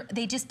things that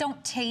they just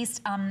don't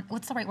taste,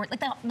 what's the right word?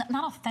 Like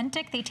not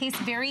authentic, they taste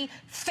very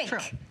fake, true.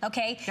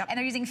 Okay? Yep. And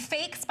they're using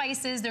fake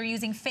spices, they're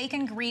using fake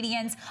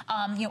ingredients,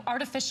 you know,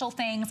 artificial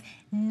things,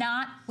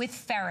 not with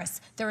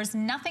Ferris. There is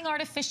nothing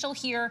artificial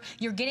here.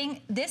 You're getting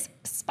this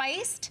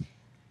spiced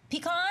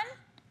pecan,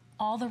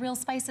 all the real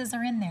spices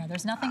are in there.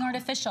 There's nothing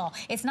artificial.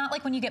 It's not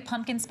like when you get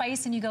pumpkin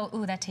spice and you go,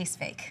 ooh, that tastes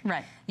fake.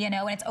 Right. You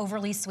know, and it's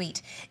overly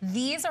sweet.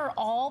 These are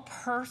all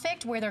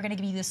perfect where they're gonna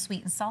give you the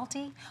sweet and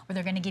salty, where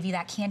they're gonna give you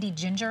that candied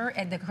ginger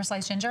and the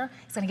crystallized ginger.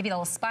 It's gonna give you the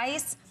little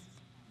spice.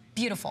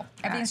 Beautiful.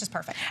 Everything's just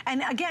perfect.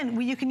 And again,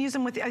 you can use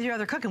them with your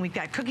other cooking. We've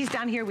got cookies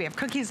down here. We have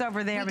cookies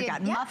over there. We've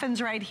got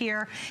muffins right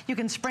here. You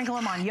can sprinkle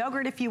them on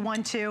yogurt if you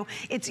want to.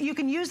 You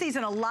can use these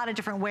in a lot of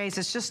different ways.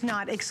 It's just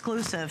not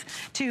exclusive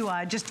to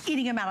just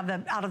eating them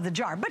out of the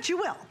jar. But you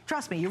will.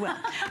 Trust me, you will.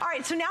 All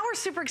right, so now we're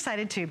super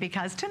excited too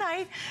because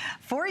tonight,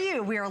 for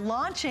you, we are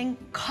launching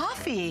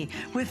coffee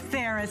with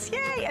Ferris.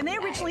 Yay! And they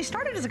originally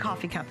started as a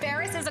coffee company.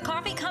 Ferris is a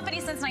coffee company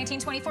since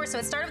 1924. So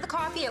it started with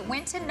coffee, it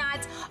went to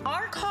nuts.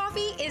 Our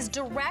coffee is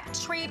direct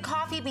trade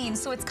coffee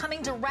beans, so it's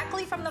coming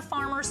directly from the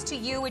farmers to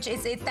you, which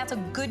is that's a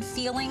good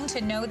feeling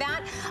to know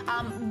that.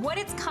 What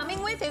it's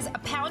coming with is a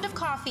pound of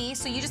coffee,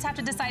 so you just have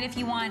to decide if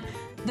you want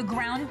the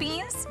ground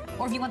beans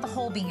or if you want the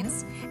whole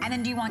beans, and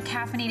then do you want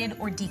caffeinated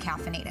or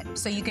decaffeinated?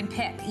 So you can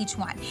pick each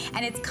one.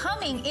 And it's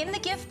coming in the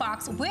gift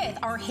box with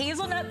our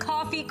hazelnut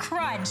coffee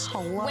crunch.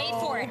 Hello. Wait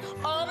for it.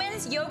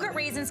 Almonds, yogurt,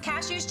 raisins,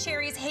 cashews,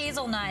 cherries,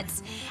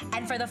 hazelnuts,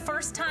 and for the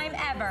first time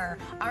ever,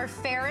 our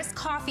Ferris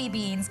coffee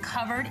beans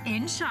covered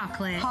in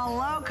chocolate.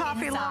 Hello,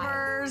 coffee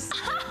lovers.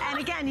 And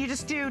again, you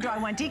just do I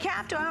want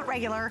decaf, do I want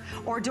regular,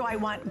 or do I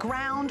want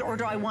ground, or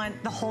do I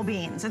want the whole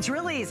beans? It's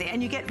really easy.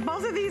 And you get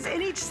both of these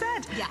in each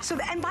set. Yeah. So,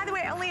 and by the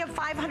way, I only have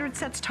 500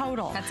 sets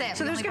total. That's it.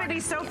 So there's going to be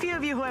so few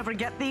of you who ever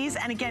get these.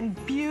 And again,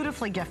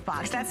 beautifully gift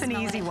boxed. That's an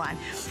easy one.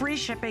 Free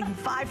shipping,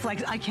 5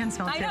 flags. I can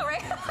smell it. I know,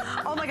 right?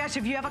 Oh my gosh,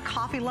 if you have a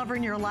coffee lover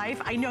in your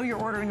life, I know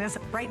you're ordering this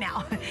right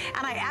now.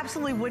 And I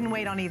absolutely wouldn't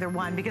wait on either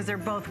one because they're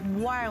both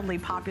wildly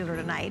popular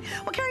tonight.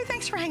 Well, Carrie,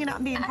 thanks for hanging out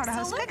and being part of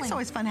Host Pick. It's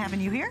always fun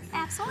having you here.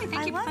 Absolutely.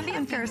 Thank you for being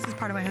here. Ferris is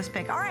part of my Host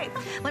Pick. All right,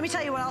 let me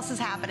tell you what else is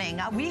happening.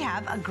 We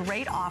have a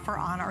great offer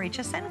on our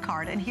HSN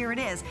card, and here it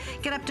is.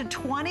 Get up to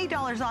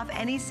 $20 off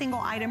any single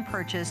item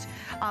purchased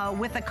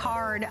with a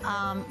card.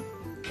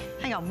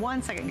 Hang on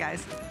one second,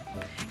 guys.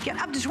 Get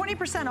up to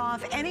 20%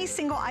 off any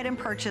single item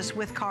purchase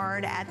with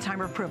card at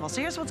time of approval.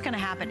 So here's what's going to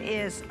happen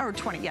is, or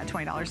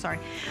 $20, sorry.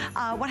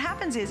 What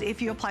happens is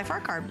if you apply for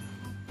our card,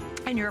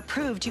 and you're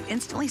approved, you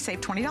instantly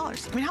save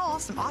 $20. I mean, how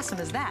awesome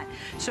is that?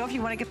 So if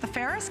you want to get the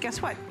Ferris, guess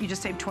what? You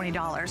just saved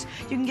 $20.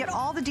 You can get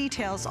all the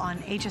details on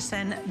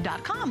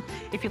hsn.com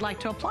if you'd like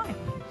to apply.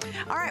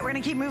 All right, we're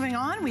going to keep moving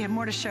on. We have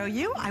more to show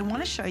you. I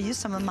want to show you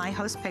some of my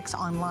Host Picks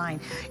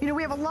online. You know,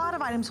 we have a lot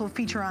of items we'll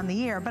feature on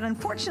the air, but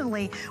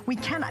unfortunately, we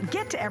cannot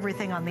get to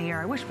everything on the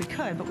air. I wish we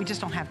could, but we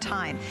just don't have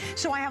time.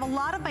 So I have a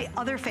lot of my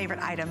other favorite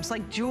items,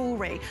 like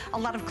jewelry, a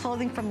lot of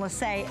clothing from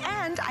Lissay,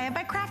 and I have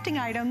my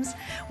crafting items.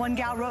 One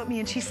gal wrote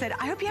me and she said,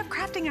 I hope you have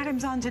crafting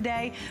items on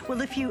today. Well,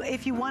 if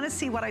you want to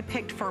see what I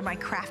picked for my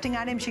crafting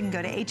items, you can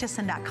go to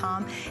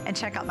hsn.com and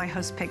check out my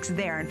Host Picks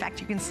there. In fact,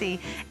 you can see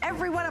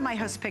every one of my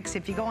Host Picks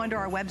if you go onto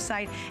our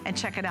website and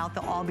check it out.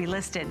 They'll all be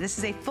listed. This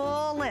is a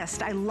full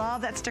list. I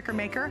love that sticker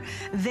maker.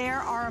 There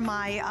are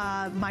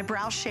my my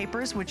brow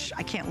shapers, which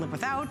I can't live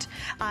without.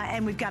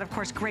 And we've got, of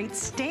course, great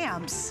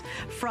stamps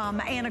from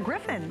Anna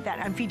Griffin that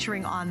I'm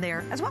featuring on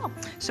there as well.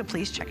 So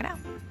please check it out.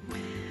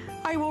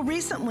 All Hi, well,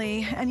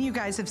 recently, and you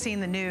guys have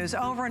seen the news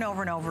over and over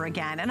and over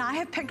again, and I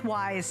have picked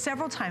Wise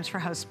several times for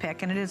Host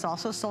Pick, and it is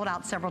also sold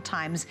out several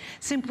times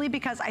simply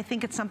because I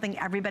think it's something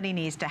everybody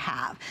needs to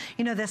have.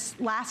 You know, this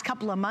last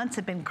couple of months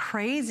have been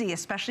crazy,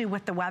 especially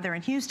with the weather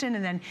in Houston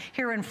and then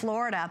here in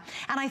Florida.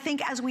 And I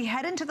think as we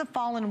head into the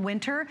fall and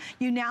winter,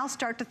 you now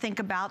start to think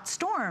about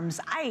storms,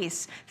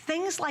 ice,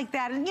 things like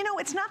that. And you know,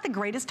 it's not the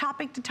greatest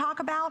topic to talk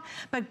about,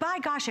 but by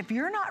gosh, if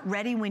you're not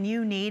ready when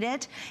you need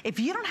it, if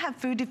you don't have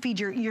food to feed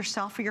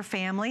yourself or your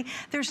family,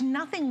 there's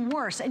nothing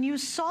worse. And you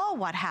saw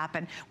what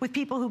happened with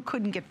people who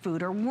couldn't get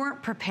food or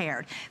weren't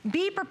prepared.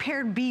 Be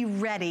prepared, be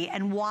ready,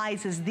 and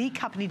Wise is the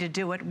company to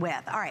do it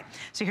with. All right,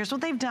 so here's what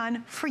they've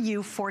done for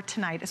you for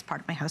tonight as part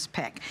of my Host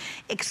Pick.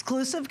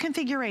 Exclusive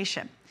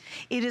configuration.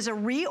 It is a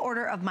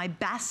reorder of my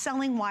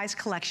best-selling Wise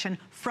collection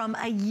from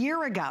a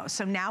year ago,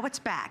 so now it's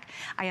back.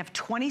 I have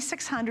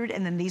 2,600,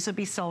 and then these will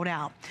be sold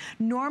out.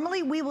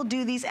 Normally, we will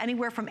do these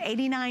anywhere from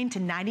 $89 to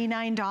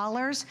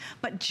 $99,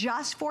 but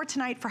just for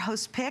tonight for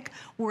Host Pick,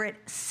 we're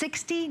at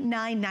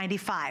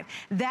 $69.95.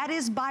 That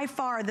is by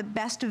far the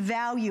best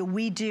value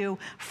we do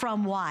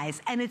from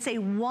Wise, and it's a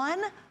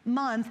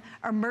one-month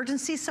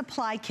emergency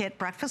supply kit,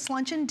 breakfast,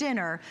 lunch, and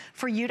dinner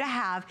for you to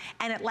have,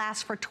 and it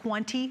lasts for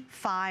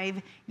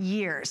 25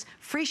 years.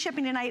 Free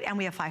shipping tonight, and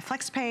we have 5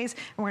 flex pays,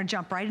 and we're gonna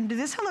jump right into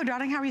this. Hello,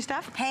 darling, how are you,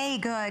 Steph? Hey,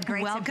 good, great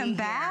to be Welcome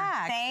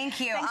back. Here. Thank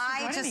you.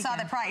 I just saw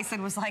the price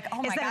and was like,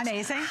 oh my gosh. Isn't that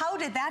amazing? How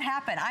did that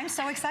happen? I'm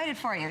so excited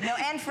for you. No,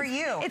 and for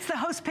you. It's the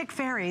Host Pick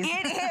Fairies.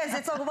 It is,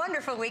 it's a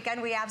wonderful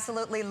weekend. We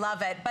absolutely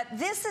love it. But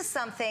this is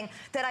something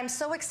that I'm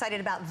so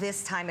excited about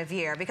this time of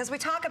year, because we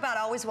talk about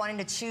always wanting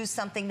to choose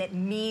something that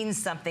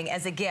means something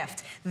as a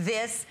gift.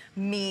 This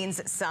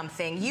means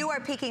something. You are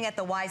peeking at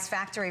the Wise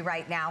Factory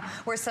right now,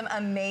 where some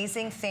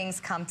amazing things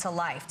come to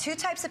life. 2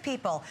 types of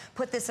people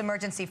put this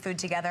emergency food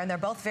together, and they're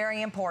both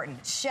very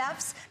important.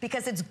 Chefs,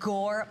 because it's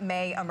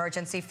gourmet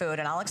emergency food,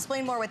 and I'll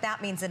explain more what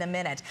that means in a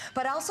minute.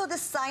 But also the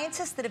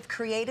scientists that have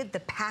created the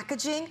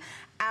packaging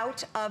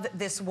out of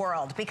this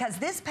world, because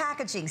this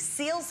packaging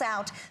seals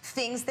out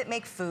things that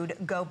make food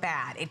go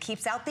bad. It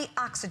keeps out the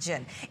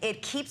oxygen,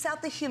 it keeps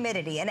out the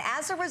humidity, and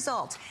as a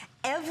result,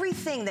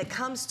 everything that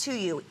comes to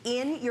you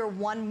in your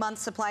 1-month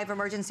supply of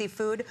emergency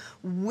food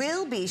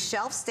will be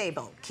shelf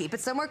stable. Keep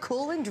it somewhere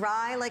cool and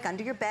dry, like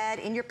under your bed,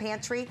 in your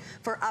pantry,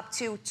 for up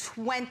to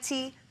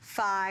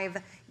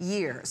 25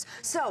 years.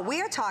 So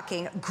we are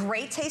talking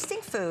great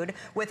tasting food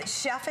with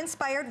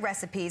chef-inspired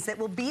recipes that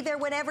will be there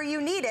whenever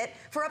you need it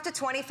for up to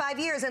 25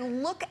 years.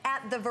 And look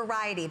at the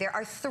variety. There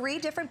are 3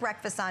 different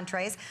breakfast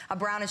entrees, a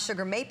brown and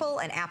sugar maple,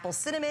 an apple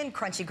cinnamon,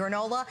 crunchy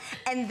granola,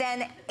 and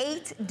then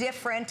 8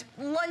 different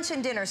lunch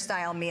and dinner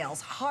style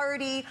meals.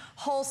 Hearty,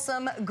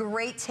 wholesome,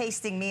 great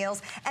tasting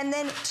meals, and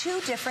then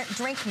 2 different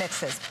drink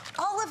mixes.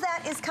 All of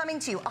that is coming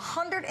to you.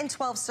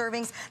 112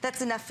 servings.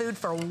 That's enough food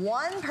for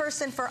 1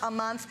 person for a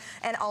month,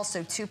 and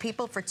also 2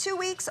 people for 2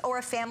 weeks, or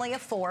a family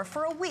of 4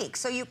 for a week.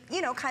 So you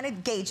know, kind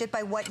of gauge it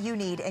by what you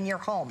need in your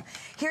home.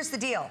 Here's the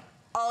deal.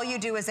 All you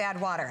do is add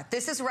water.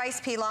 This is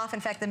rice pilaf. In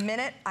fact, the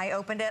minute I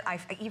opened it,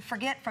 you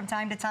forget from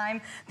time to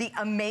time the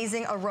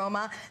amazing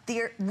aroma,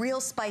 the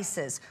real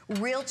spices,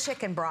 real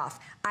chicken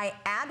broth. I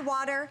add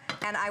water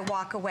and I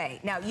walk away.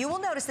 Now, you will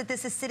notice that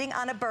this is sitting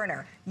on a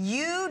burner.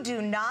 You do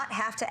not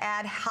have to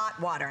add hot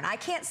water. And I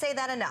can't say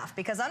that enough,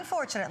 because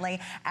unfortunately,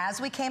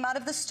 as we came out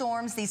of the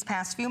storms these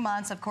past few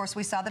months, of course,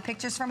 we saw the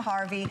pictures from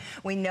Harvey.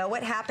 We know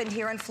what happened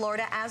here in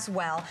Florida as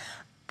well.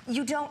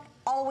 You don't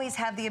always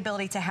have the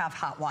ability to have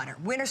hot water.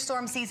 Winter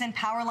storm season,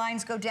 power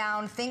lines go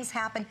down, things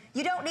happen.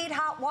 You don't need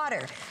hot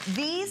water.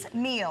 These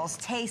meals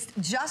taste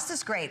just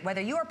as great, whether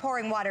you are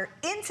pouring water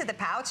into the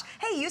pouch.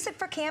 Hey, use it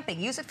for camping,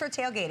 use it for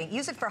tailgating,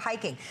 use it for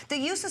hiking. The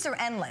uses are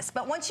endless,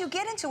 but once you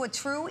get into a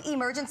true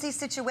emergency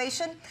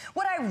situation,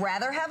 would I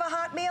rather have a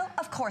hot meal?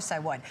 Of course I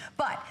would.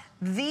 But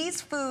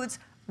these foods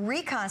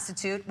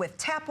reconstitute with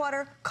tap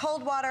water,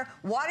 cold water,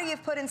 water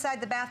you've put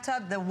inside the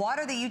bathtub, the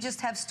water that you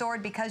just have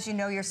stored because you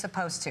know you're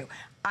supposed to.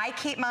 I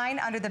keep mine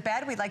under the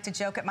bed. We like to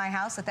joke at my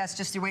house that that's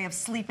just your way of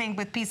sleeping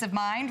with peace of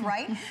mind,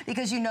 right?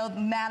 Because you know no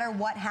matter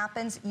what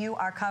happens, you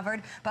are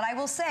covered. But I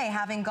will say,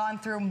 having gone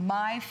through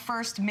my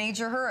first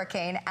major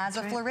hurricane as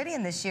a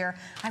Floridian this year,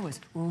 I was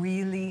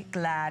really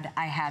glad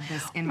I had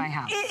this in my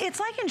house.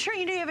 It's like insurance.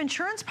 You know, you have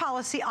insurance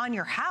policy on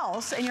your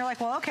house, and you're like,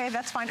 well, okay,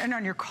 that's fine. And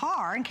on your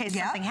car, in case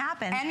something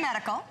happens. And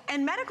medical.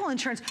 And medical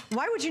insurance.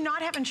 Why would you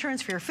not have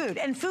insurance for your food?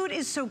 And food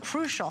is so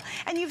crucial.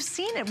 And you've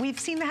seen it. We've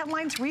seen the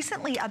headlines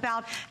recently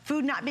about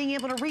food not being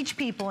able to reach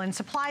people and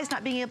supplies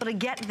not being able to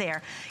get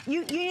there.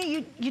 You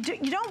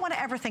don't want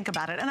to ever think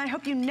about it, and I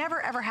hope you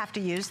never ever have to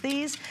use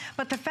these,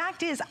 but the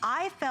fact is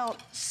I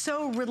felt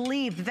so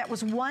relieved that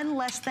was one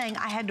less thing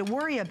I had to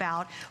worry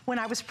about when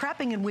I was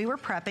prepping, and we were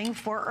prepping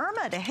for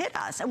Irma to hit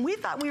us, and we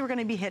thought we were going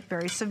to be hit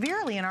very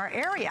severely in our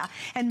area,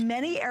 and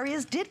many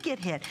areas did get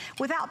hit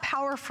without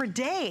power for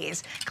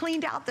days,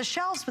 cleaned out the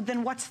shelves, but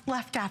then what's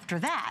left after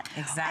that?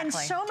 Exactly. And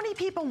so many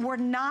people were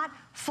not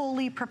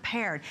fully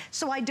prepared.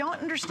 So I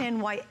don't understand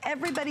reason why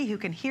everybody who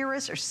can hear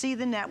us or see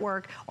the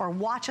network or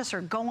watch us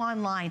or go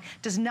online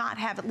does not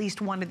have at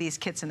least one of these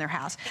kits in their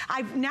house.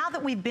 Now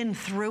that we've been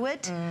through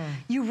it,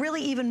 you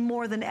really even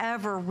more than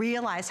ever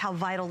realize how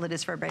vital it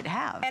is for everybody to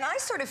have. And I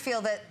sort of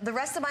feel that the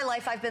rest of my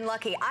life I've been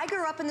lucky. I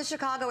grew up in the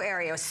Chicago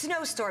area,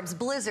 snowstorms,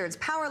 blizzards,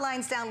 power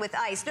lines down with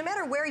ice. No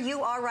matter where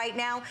you are right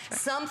now,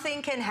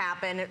 something can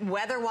happen,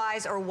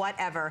 weather-wise or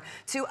whatever,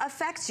 to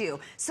affect you.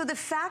 So the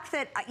fact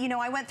that, you know,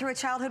 I went through a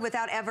childhood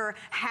without ever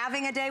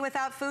having a day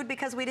without food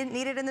because we didn't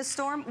need it in the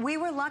storm, we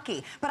were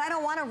lucky. But I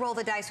don't want to roll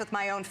the dice with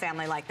my own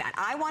family like that.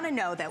 I want to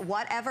know that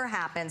whatever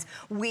happens,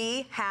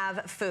 we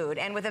have food.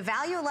 And with a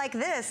value like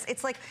this,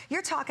 it's like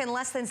you're talking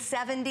less than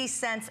 70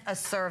 cents a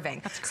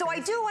serving. So I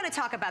do want to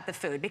talk about the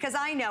food, because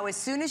I know as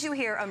soon as you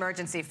hear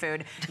emergency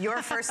food,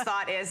 your first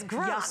thought is,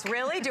 gross,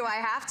 really? Do I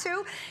have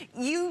to?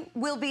 You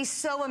will be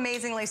so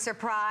amazingly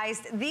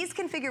surprised. These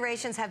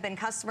configurations have been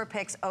customer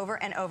picks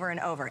over and over and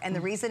over. And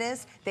the reason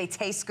is they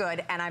taste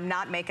good, and I'm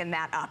not making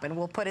that up. And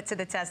we'll put it to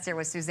the test here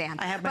with Suzanne.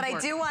 But I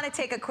do want to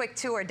take a quick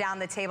tour down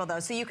the table, though,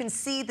 so you can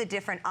see the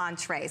different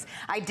entrees.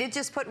 I did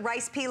just put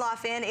rice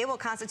pilaf in. It will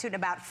constitute in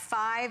about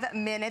 5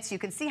 minutes. You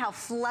can see how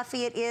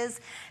fluffy it is.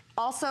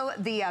 Also,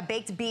 the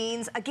baked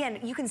beans. Again,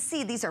 you can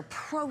see these are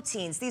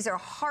proteins. These are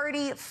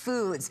hearty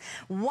foods.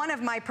 One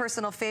of my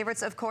personal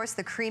favorites, of course,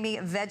 the creamy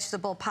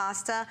vegetable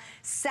pasta.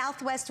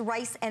 Southwest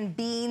rice and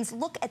beans.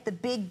 Look at the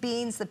big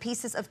beans, the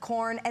pieces of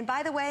corn. And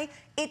by the way,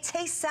 it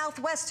tastes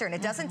Southwestern.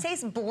 It doesn't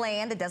taste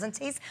bland. It doesn't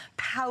taste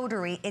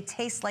powdery. It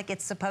tastes like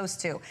it's supposed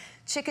to.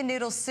 Chicken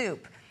noodle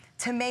soup.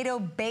 Tomato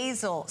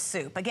basil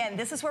soup. Again,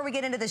 this is where we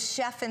get into the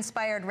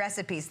chef-inspired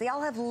recipes. They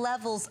all have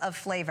levels of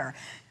flavor.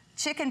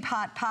 Chicken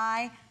pot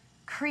pie,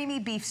 creamy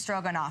beef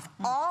stroganoff.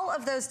 All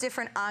of those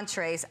different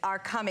entrees are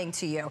coming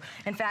to you.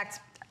 In fact,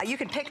 you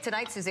can pick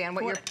tonight, Suzanne,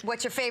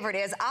 what your favorite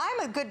is.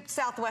 I'm a good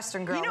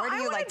Southwestern girl. You know, Where do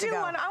you like to go?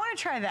 I want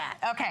to try that.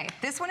 Okay,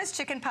 this one is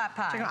chicken pot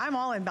pie. I'm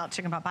all in about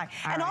chicken pot pie.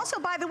 And also,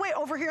 by the way,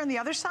 over here on the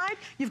other side,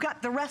 you've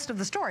got the rest of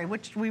the story,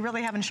 which we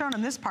really haven't shown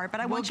on this part, but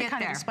I want you to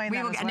kind of explain that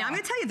as well. Now, I'm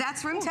going to tell you,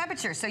 that's room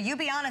temperature, so you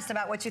be honest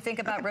about what you think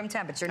about room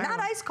temperature.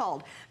 Not ice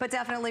cold, but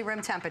definitely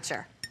room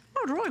temperature.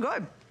 Oh, it's really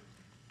good.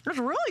 It's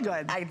really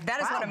good.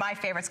 That is one of my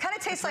favorites. Kind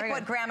of tastes like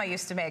what Grandma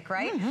used to make,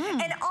 right?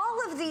 And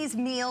all of these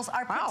meals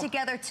are put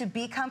together to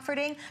be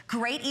comforting.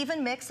 Great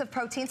even mix of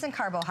proteins and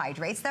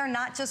carbohydrates. They're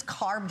not just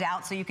carved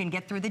out so you can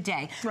get through the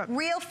day.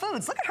 Real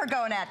foods. Look at her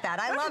going at that.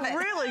 I love it.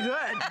 Really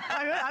good.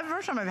 That's the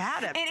first time I've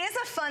had it. It is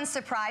a fun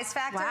surprise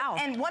factor.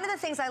 And one of the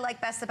things I like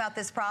best about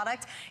this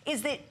product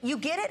is that you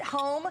get it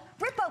home,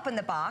 rip open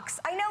the box.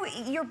 I know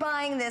you're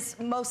buying this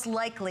most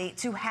likely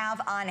to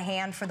have on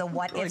hand for the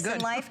what-ifs in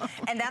life,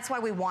 and that's why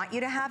we want you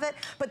to have it.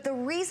 But the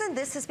reason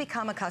this has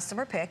become a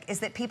customer pick is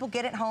that people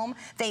get it home,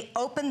 they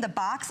open the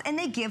box, and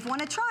they give one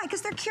a try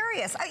because they're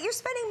curious. You're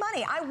spending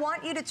money. I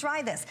want you to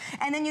try this.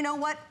 And then you know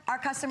what our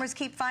customers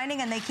keep finding,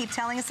 and they keep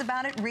telling us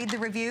about it. Read the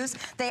reviews.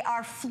 They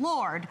are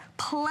floored,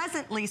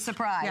 pleasantly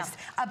surprised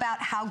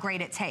about how great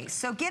it tastes.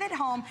 So get it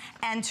home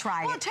and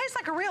try it. Well, it tastes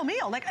like a real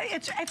meal. Like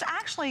it's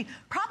actually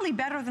probably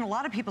better than a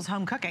lot of people's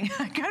home cooking.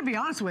 I gotta be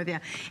honest with you.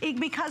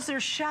 Because they're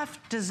chef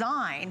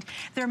designed.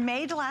 They're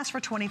made to last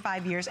for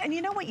 25 years. And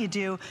you know what you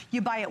do?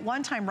 You buy it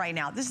one time right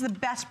now. This is the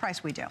best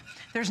price we do.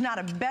 There's not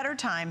a better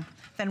time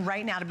than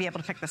right now to be able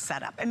to pick the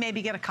setup and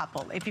maybe get a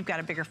couple if you've got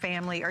a bigger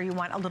family or you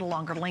want a little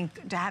longer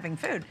length to having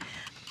food.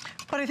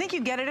 But I think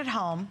you get it at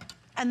home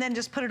and then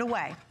just put it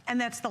away. And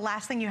that's the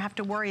last thing you have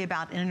to worry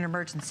about in an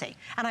emergency.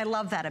 And I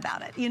love that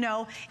about it. You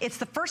know, it's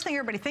the first thing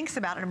everybody thinks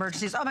about in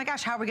emergencies. Oh my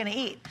gosh, how are we gonna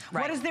eat?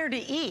 What is there to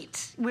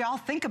eat? We all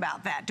think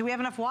about that. Do we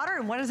have enough water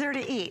and what is there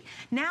to eat?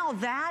 Now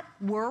that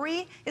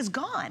worry is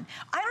gone.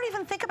 I don't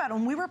even think about it.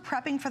 When we were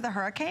prepping for the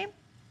hurricane,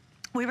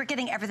 we were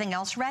getting everything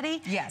else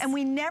ready. And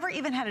we never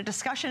even had a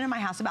discussion in my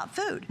house about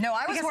food. No,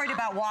 I was worried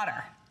about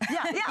water.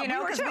 Yeah, you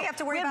know, because we have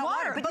to worry about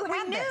water. But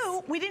we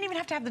knew we didn't even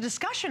have to have the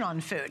discussion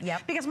on food.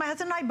 Because my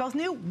husband and I both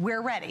knew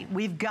we're ready.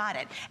 We've got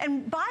it.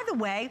 And by the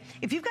way,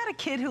 if you've got a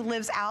kid who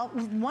lives out,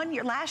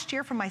 last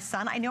year for my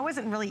son, I know I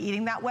wasn't really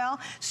eating that well,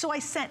 so I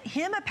sent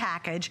him a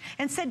package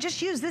and said,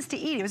 just use this to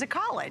eat. He was at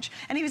college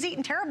and he was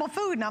eating terrible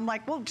food, and I'm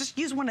like, well, just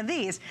use one of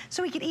these.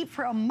 So he could eat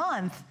for a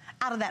month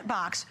out of that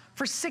box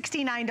for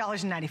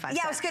 $69.95.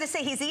 Yeah, I was going to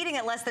say, he's eating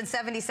at less than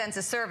 70 cents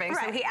a serving,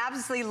 so he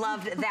absolutely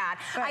loved that.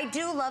 I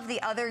do love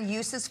the other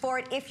uses for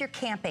it if you're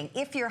camping,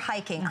 if you're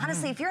hiking.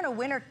 Honestly, if you're in a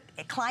winter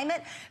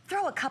climate,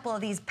 throw a couple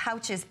of these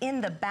pouches in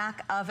the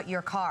back of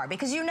your car,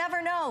 because you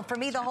never know. For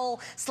me, the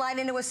whole slide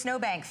into a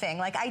snowbank thing,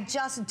 like I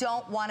just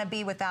don't want to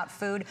be without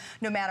food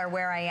no matter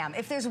where I am.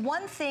 If there's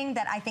one thing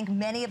that I think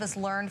many of us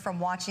learned from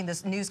watching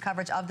this news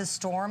coverage of the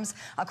storms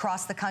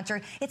across the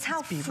country, it's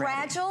how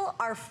fragile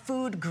our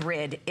food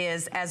grid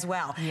is as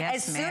well.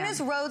 As soon as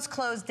roads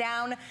close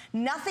down,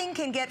 nothing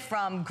can get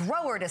from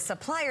grower to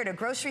supplier to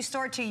grocery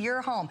store to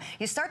your home.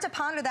 You start to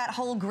ponder that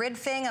whole grid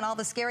thing and all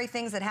the scary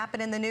things that happen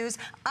in the news.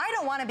 I I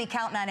don't want to be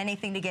counting on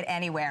anything to get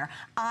anywhere.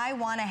 I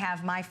want to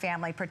have my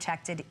family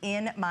protected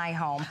in my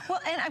home. Well,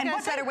 and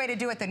what better way to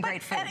do it than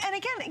great food? And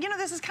again, you know,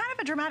 this is kind of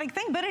a dramatic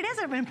thing, but it is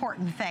an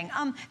important thing.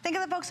 Think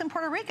of the folks in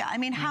Puerto Rico. I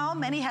mean, how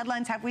many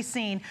headlines have we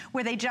seen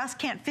where they just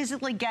can't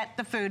physically get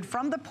the food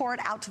from the port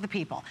out to the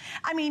people?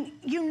 I mean,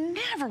 you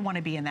never want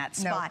to be in that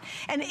spot.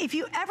 No. And if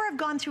you ever have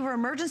gone through an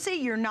emergency,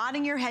 you're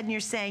nodding your head and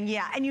you're saying,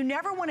 yeah, and you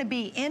never want to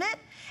be in it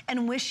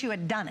and wish you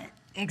had done it.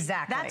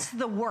 Exactly. That's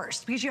the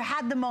worst, because you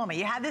had the moment.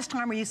 You had this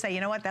time where you say, you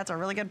know what, that's a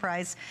really good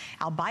price.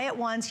 I'll buy it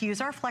once,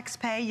 use our Flex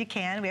Pay. You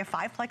can. We have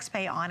 5 Flex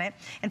Pay on it.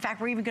 In fact,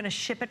 we're even going to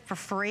ship it for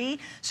free.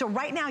 So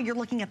right now, you're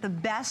looking at the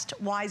best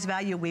wise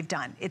value we've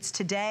done. It's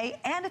today,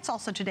 and it's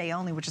also today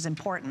only, which is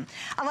important.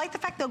 I like the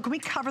fact, though, can we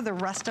cover the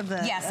rest of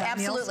the Yes,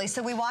 absolutely. meals?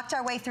 So we walked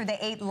our way through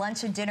the 8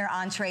 lunch and dinner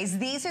entrees.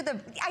 These are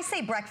the, I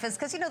say breakfast,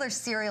 because, you know, they're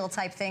cereal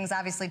type things.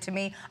 Obviously, to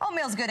me,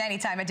 oatmeal's good any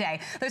time of day.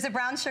 There's a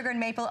brown sugar and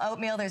maple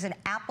oatmeal. There's an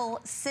apple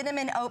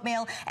cinnamon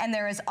oatmeal. And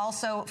there is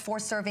also 4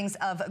 servings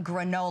of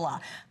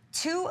granola.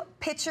 2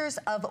 pitchers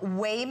of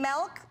whey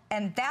milk.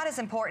 And that is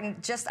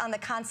important just on the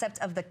concept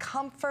of the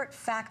comfort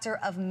factor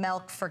of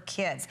milk for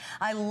kids.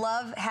 I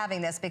love having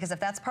this because if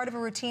that's part of a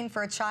routine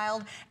for a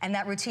child and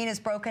that routine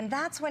is broken,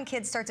 that's when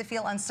kids start to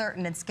feel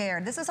uncertain and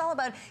scared. This is all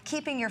about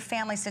keeping your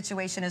family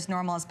situation as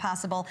normal as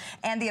possible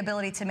and the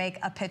ability to make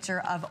a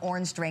pitcher of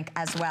orange drink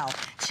as well.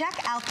 Check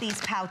out these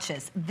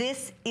pouches.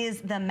 This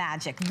is the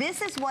magic.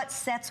 This is what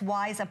sets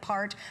Wise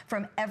apart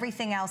from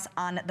everything else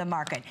on the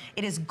market.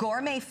 It is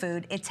gourmet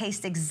food. It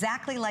tastes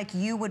exactly like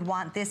you would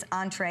want this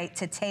entree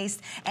to taste.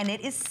 And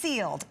it is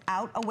sealed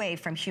out away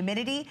from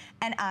humidity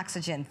and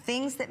oxygen.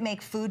 Things that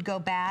make food go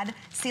bad,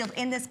 sealed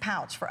in this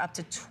pouch for up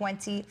to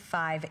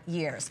 25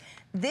 years.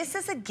 This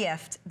is a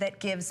gift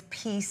that gives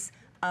peace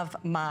of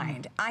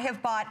mind. I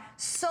have bought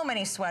so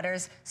many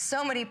sweaters,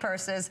 so many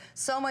purses,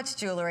 so much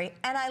jewelry,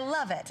 and I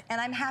love it. And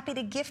I'm happy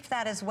to gift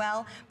that as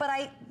well, but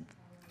I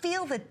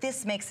feel that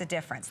this makes a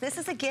difference. This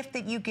is a gift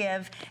that you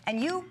give,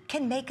 and you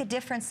can make a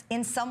difference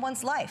in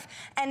someone's life.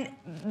 And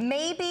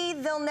maybe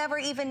they'll never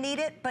even need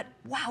it, but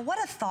wow,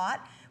 what a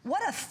thought.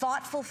 What a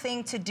thoughtful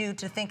thing to do,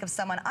 to think of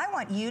someone. I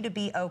want you to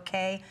be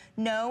okay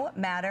no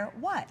matter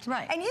what.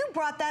 Right. And you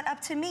brought that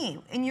up to me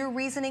in your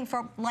reasoning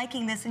for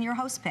liking this in your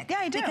host pick. Yeah,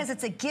 I do. Because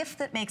it's a gift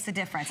that makes a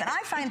difference. And I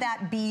find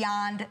that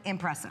beyond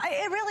impressive.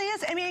 It really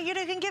is. I mean,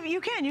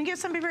 you can give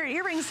somebody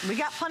earrings. We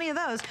got plenty of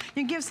those.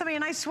 You can give somebody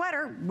a nice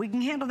sweater. We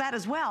can handle that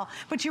as well.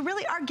 But you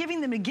really are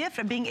giving them a gift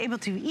of being able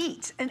to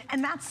eat.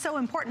 And that's so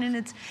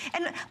important.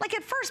 And like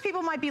at first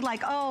people might be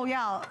like, oh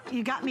yeah,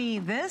 you got me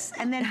this.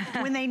 And then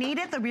when they need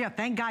it, they'll be, oh,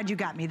 thank God you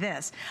got me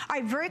this. All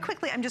right, very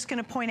quickly, I'm just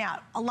gonna point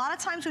out, a lot of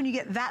times when you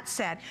get that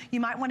set, you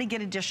might wanna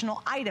get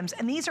additional items,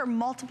 and these are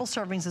multiple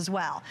servings as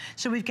well.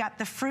 So we've got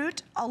the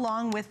fruit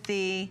along with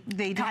the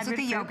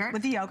yogurt.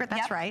 With the yogurt,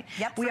 that's right.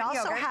 Yep, we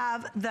also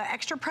have the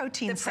extra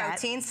protein set. The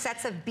protein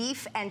sets of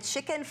beef and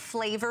chicken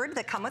flavored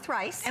that come with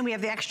rice. And we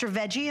have the extra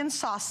veggie and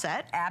sauce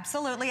set.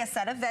 Absolutely, a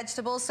set of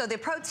vegetables. So the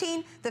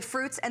protein, the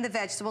fruits, and the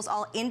vegetables,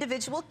 all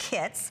individual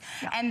kits.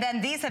 Yep. And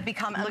then these have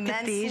become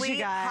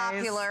immensely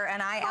popular,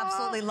 and I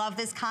absolutely love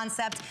this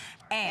concept.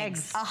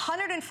 Eggs.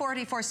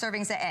 144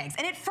 servings of eggs.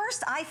 And at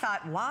first I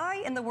thought,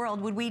 why in the world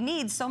would we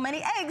need so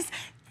many eggs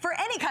for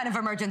any kind of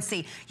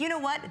emergency? You know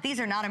what? These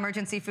are not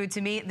emergency food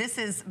to me. This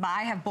is,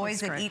 I have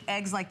boys that eat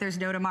eggs like there's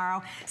no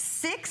tomorrow.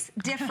 6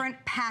 different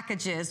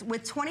packages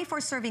with 24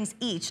 servings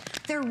each.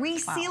 They're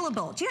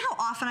resealable. Wow. Do you know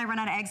how often I run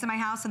out of eggs in my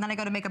house and then I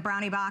go to make a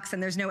brownie box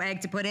and there's no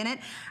egg to put in it?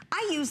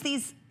 I use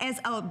these as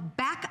a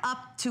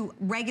backup to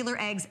regular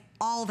eggs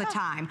all the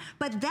time.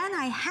 But then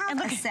I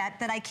have a set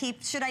that I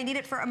keep should I need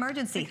it for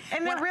emergency.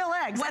 And they're real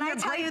eggs. When I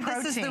tell you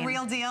this is the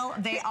real deal,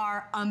 they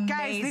are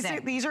amazing.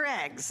 Guys, these are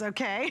eggs,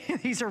 okay?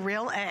 These are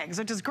real eggs,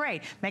 which is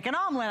great. Make an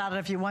omelet out of it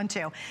if you want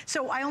to.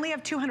 So I only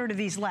have 200 of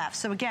these left.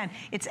 So again,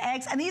 it's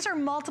eggs, and these are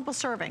multiple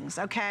servings,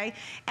 okay?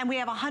 And we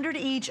have 100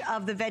 each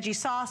of the veggie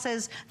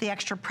sauces, the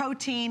extra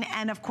protein,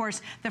 and of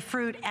course, the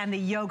fruit and the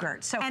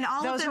yogurt. So and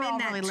all those of them are in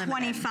that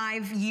really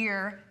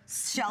 25-year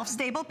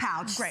shelf-stable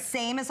pouch. Great.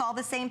 Same as all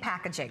the same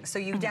packaging, so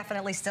you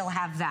definitely still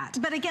have that.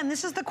 But again,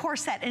 this is the core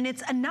set, and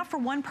it's enough for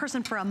one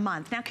person for a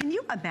month. Now, can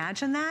you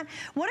imagine that?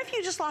 What if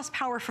you just lost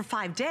power for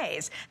 5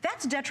 days?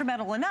 That's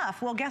detrimental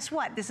enough. Well, guess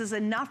what? This is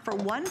enough for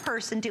one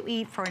person to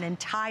eat for an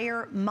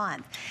entire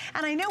month.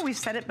 And I know we've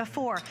said it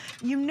before.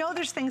 You know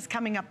there's things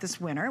coming up this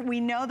winter. We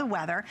know the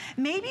weather.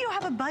 Maybe you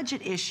have a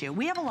budget issue.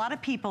 We have a lot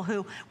of people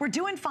who were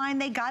doing fine.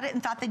 They got it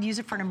and thought they'd use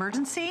it for an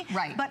emergency.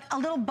 Right. But a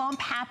little bump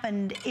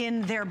happened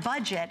in their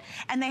budget,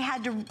 and they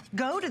had to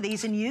go to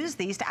these and use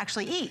these to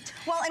actually eat.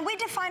 Well, and we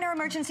define our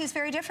emergencies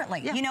very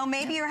differently. Yeah. You know,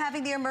 maybe you're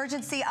having the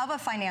emergency of a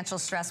financial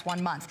stress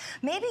one month.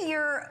 Maybe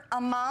you're a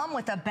mom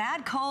with a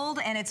bad cold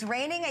and it's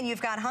raining and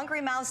you've got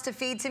hungry mouths to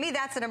feed. To me,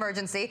 that's an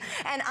emergency.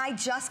 And I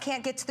just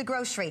can't get to the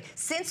grocery.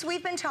 Since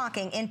we've been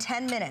talking in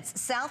 10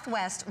 minutes,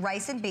 Southwest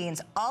Rice and Beans,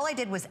 all I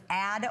did was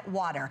add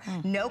water.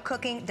 No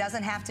cooking,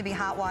 doesn't have to be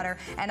hot water.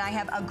 And I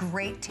have a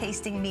great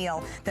tasting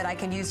meal that I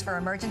can use for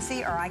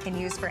emergency or I can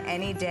use for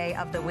any day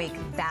of the week.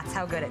 That's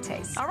how good it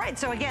tastes. All right,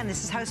 so again,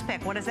 this is Host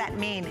Pick. What does that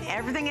mean?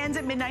 Everything ends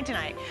at midnight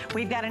tonight.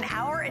 We've got an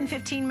hour and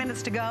 15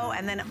 minutes to go,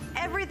 and then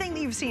everything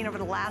that you've seen over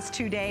the last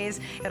 2 days,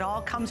 it all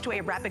comes to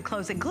a rapid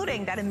close,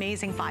 including that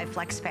amazing 5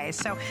 flex space.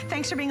 So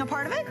thanks for being a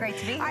part of it. Great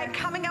to be here. All right,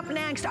 coming up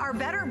next, our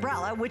Better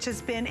Umbrella, which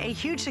has been a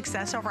huge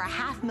success, over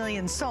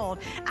 500,000 sold,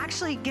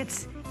 actually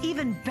gets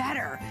even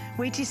better.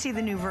 Wait till you see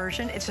the new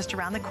version. It's just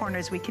around the corner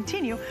as we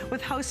continue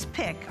with Host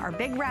Pick, our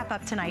big wrap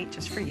up tonight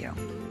just for you.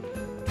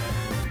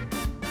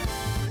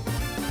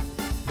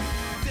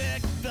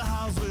 Deck the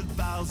house with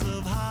boughs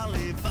of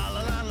holly, fa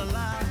la la la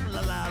la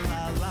la la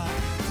la la.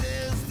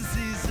 'Tis the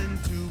season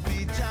to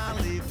be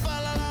jolly, fa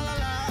la la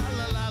la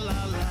la la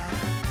la la.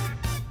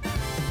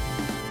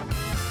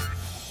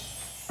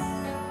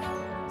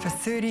 For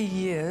 30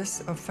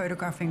 years of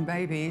photographing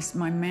babies,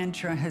 my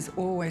mantra has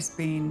always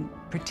been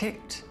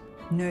protect,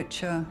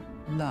 nurture,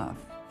 love.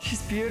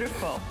 She's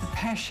beautiful. The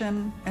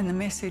passion and the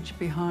message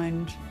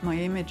behind my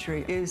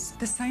imagery is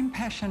the same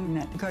passion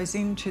that goes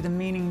into the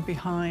meaning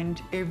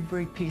behind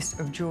every piece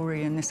of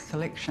jewelry in this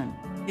collection.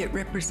 It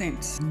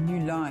represents new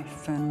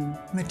life and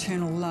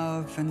maternal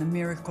love and the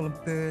miracle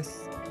of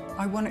birth.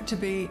 I want it to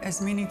be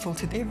as meaningful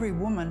to every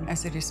woman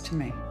as it is to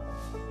me.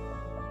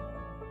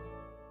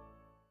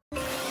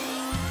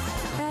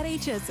 At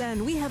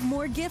HSN, we have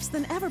more gifts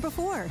than ever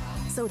before,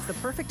 so it's the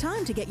perfect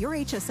time to get your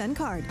HSN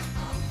card.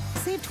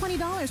 Save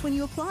 $20 when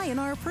you apply and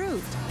are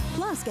approved.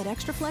 Plus, get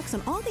extra flex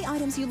on all the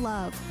items you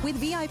love with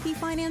VIP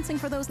financing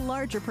for those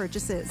larger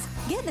purchases.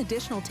 Get an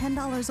additional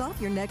 $10 off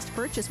your next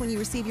purchase when you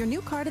receive your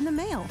new card in the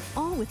mail,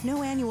 all with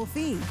no annual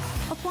fee.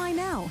 Apply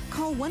now.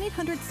 Call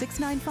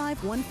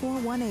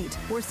 1-800-695-1418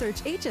 or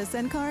search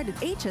HSN card at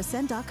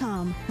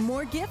hsn.com.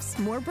 More gifts,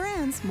 more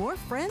brands, more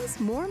friends,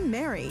 more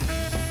merry.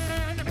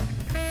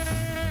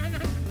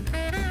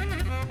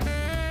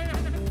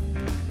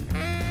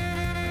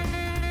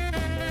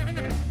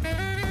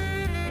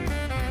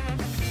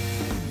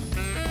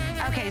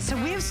 Okay, so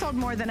we've sold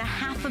more than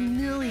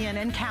 500,000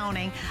 and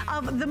counting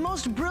of the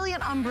most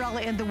brilliant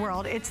umbrella in the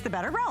world. It's the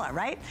Better Umbrella,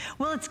 right?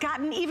 Well, it's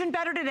gotten even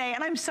better today,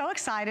 and I'm so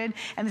excited.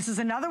 And this is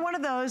another one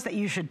of those that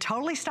you should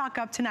totally stock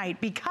up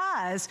tonight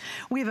because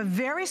we have a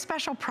very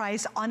special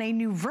price on a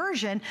new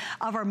version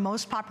of our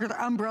most popular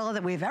umbrella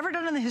that we've ever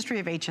done in the history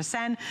of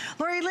HSN.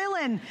 Lori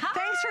Leland,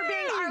 thanks for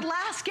being our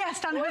last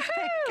guest on Host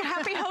Pick.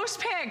 Happy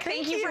Host Pick.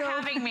 Thank you for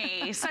having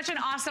me. Such an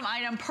awesome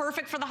item.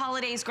 Perfect for the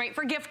holidays. Great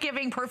for gift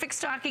giving. Perfect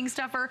stocking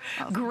stuffer.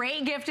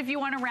 Great gift if you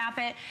want to wrap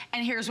it.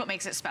 And here's what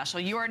makes it special.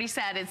 You already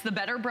said it's the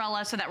Better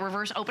Umbrella, so that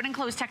reverse open and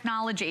close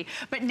technology.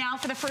 But now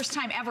for the first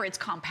time ever, it's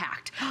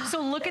compact. So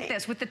look at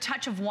this. With the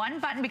touch of one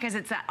button, because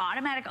it's that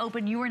automatic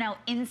open, you are now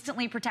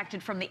instantly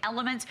protected from the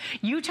elements.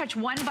 You touch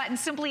one button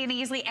simply and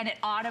easily, and it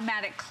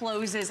automatic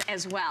closes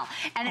as well.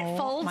 And it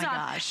folds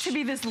up to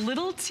be this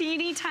little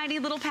teeny tiny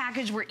little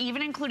package. We're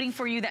even including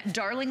for you that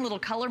darling little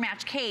color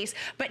match case.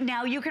 But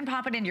now you can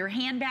pop it into your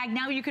handbag.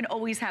 Now you can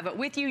always have it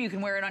with you. You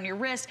can wear it on your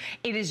wrist.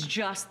 It is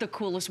just the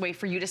coolest way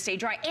for you to stay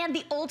dry and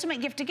the ultimate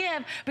gift to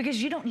give,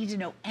 because you don't need to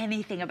know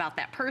anything about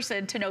that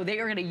person to know they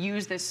are going to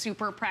use this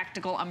super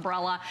practical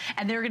umbrella,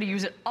 and they're going to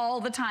use it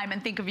all the time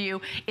and think of you.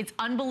 It's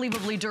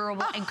unbelievably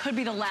durable and could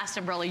be the last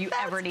umbrella you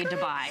ever need to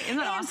buy. Isn't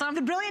that awesome?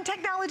 The brilliant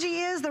technology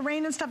is the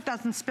rain and stuff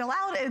doesn't spill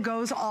out. It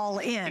goes all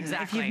in.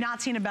 Exactly. If you've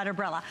not seen a Better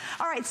umbrella.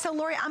 All right, so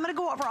Lori, I'm going to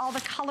go over all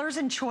the colors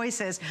and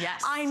choices.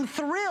 Yes. I'm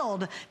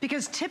thrilled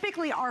because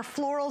typically our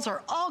florals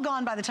are all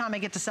gone by the time I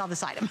get to sell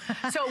this item.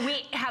 So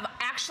we have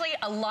actually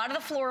a lot of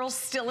the florals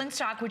still in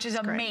stock, which is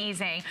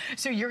amazing.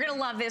 So you're gonna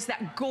love this,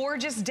 that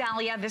gorgeous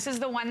dahlia. This is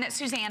the one that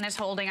Suzanne is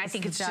holding. I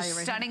think it's just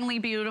stunningly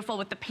beautiful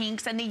with the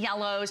pinks and the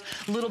yellows,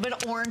 a little bit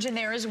of orange in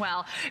there as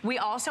well. We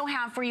also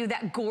have for you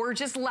that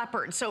gorgeous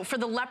leopard. So for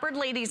the leopard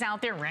ladies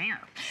out there,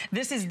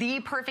 this is the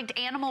perfect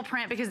animal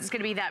print because it's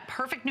gonna be that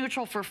perfect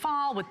neutral for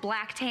fall with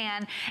black,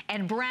 tan,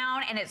 and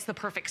brown, and it's the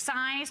perfect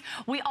size.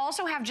 We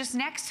also have just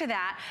next to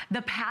that,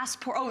 the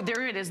passport, oh,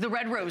 there it is, the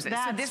red roses.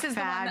 That's so this is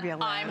fabulous. The one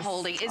that I'm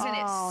holding. Isn't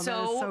it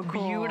so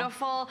cool.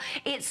 beautiful?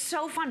 It's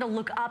so fun to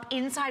look up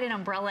inside an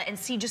umbrella and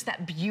see just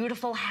that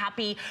beautiful,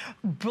 happy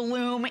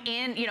bloom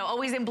in, you know,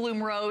 always in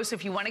bloom rose. So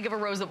if you want to give a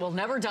rose that will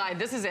never die,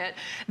 this is it.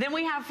 Then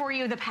we have for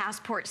you the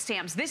passport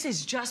stamps. This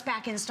is just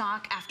back in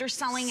stock after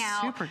selling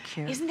out. Super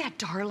cute. Isn't that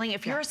darling?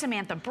 If you're a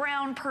Samantha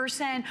Brown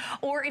person,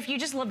 or if you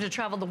just love to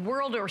travel the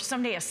world or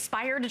someday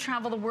aspire to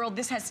travel the world,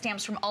 this has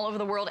stamps from all over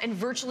the world and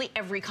virtually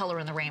every color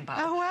in the rainbow.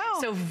 Oh, wow.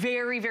 So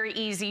very, very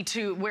easy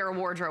to wear a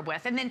wardrobe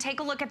with. And then take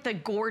a look at the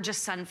gorgeous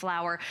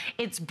sunflower.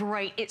 It's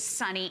bright, it's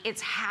sunny,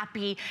 it's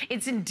happy,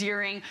 it's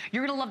endearing.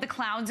 You're gonna love the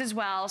clouds as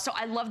well. So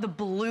I love the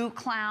blue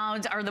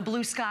clouds, or the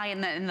blue sky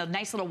and the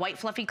nice little white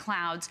fluffy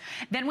clouds.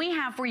 Then we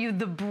have for you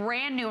the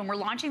brand new, and we're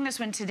launching this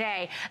one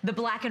today, the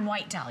black and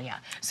white dahlia.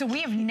 So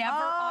we have never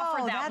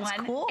offered that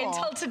one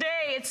until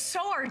today. It's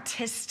so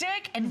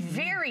artistic and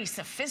very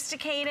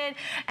sophisticated.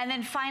 And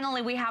then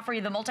finally we have for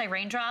you the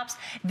multi-raindrops.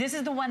 This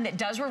is the one that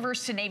does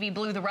reverse to navy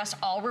blue, the rest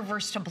all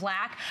reverse to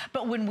black.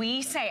 But when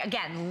we say,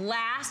 again,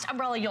 last best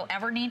umbrella you'll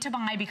ever need to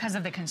buy because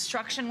of the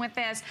construction with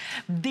this.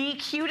 The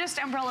cutest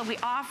umbrella we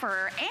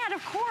offer. And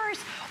of course,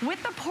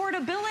 with the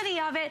portability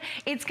of it,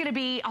 it's gonna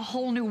be a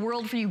whole new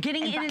world for you.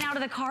 Getting in and out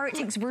of the car, it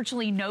takes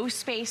virtually no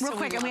space. Real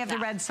quick, and we have the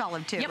red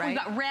solid too, yep, right? We've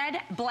got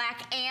red,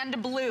 black,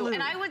 and blue.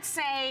 And I would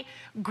say,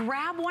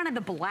 grab one of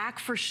the black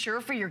for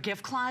sure for your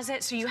gift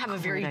closet so you have a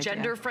very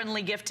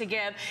gender-friendly gift to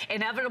give.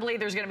 Inevitably,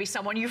 there's gonna be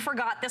someone you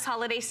forgot this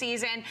holiday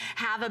season.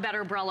 Have a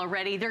better umbrella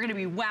ready. They're gonna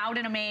be wowed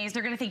and amazed.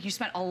 They're gonna think you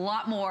spent a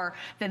lot more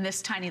than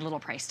this tiny little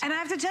price tag. And I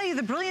have to tell you,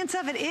 the brilliance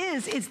of it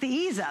is, it's the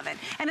ease of it.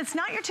 And it's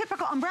not your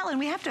typical umbrella, and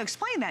we have to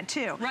explain that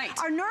too. Right.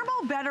 Our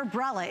normal bed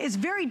umbrella is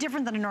very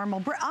different than a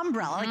normal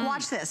umbrella. Like,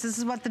 watch this. This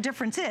is what the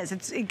difference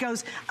is. It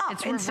goes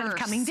up instead of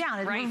coming down.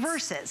 It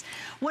reverses.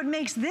 What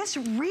makes this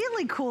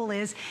really cool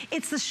is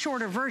it's the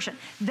shorter version.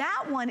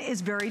 That one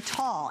is very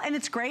tall, and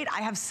it's great.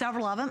 I have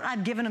several of them.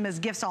 I've given them as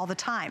gifts all the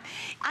time.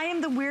 I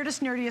am the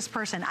weirdest, nerdiest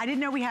person. I didn't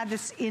know we had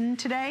this in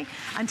today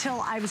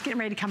until I was getting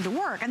ready to come to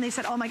work, and they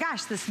said, oh my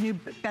gosh, this new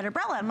bed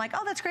umbrella. I'm like,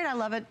 oh, that's great. I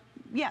love it.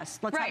 Yes,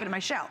 let's have it in my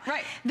show.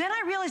 Right. Then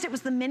I realized it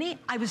was the mini.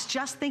 I was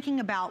just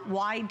thinking about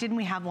why didn't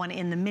we have one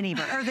in the mini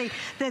or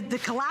the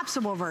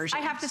collapsible version.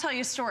 I have to tell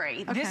you a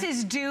story. This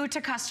is due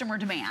to customer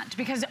demand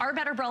because our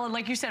bed umbrella,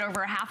 like you said,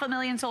 over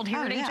 500,000 sold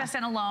here at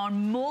HSN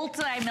alone,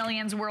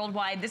 multi-millions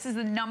worldwide. This is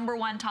the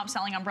 #1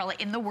 top-selling umbrella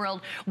in the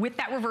world with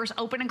that reverse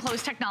open and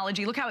close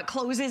technology. Look how it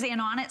closes in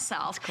on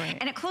itself.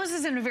 And it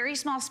closes in a very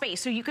small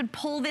space. So you can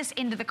pull this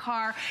into the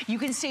car. You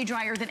can stay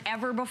drier than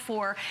ever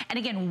before. And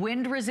again,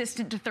 wind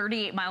resistant to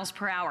 38 miles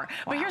per hour.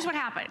 But here's what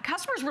happened.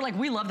 Customers were like,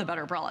 we love the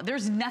better umbrella.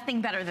 There's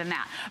nothing better than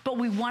that. But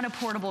we want a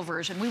portable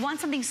version. We want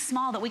something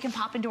small that we can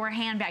pop into our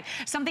handbag.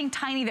 Something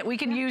tiny that we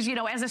can use, you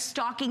know, as a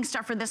stocking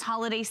stuffer this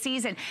holiday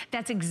season.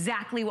 That's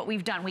exactly what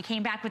we've done. We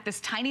came back with this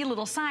tiny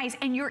little size,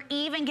 and you're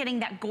even getting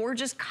that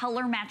gorgeous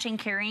color matching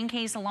carrying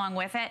case along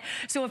with it.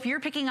 So if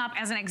you're picking up,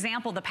 as an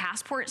example, the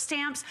passport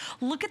stamps,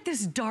 look at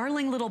this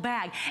darling little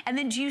bag. And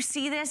then do you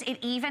see this? It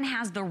even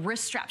has the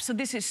wrist strap. So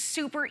this is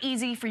super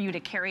easy for you to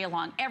carry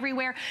along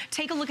everywhere.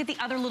 Take a look at the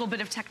other little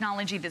bit of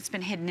technology that's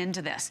been hidden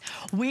into this.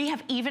 We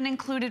have even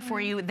included for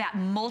you that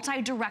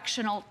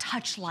multi-directional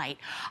touch light.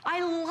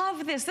 I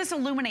love this. This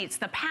illuminates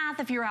the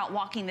path if you're out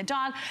walking the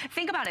dog.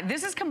 Think about it.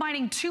 This is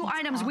combining two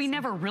items we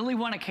never really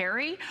want to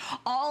carry,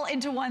 all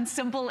into one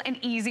simple and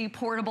easy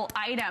portable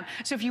item.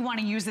 So if you want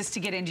to use this to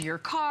get into your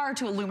car,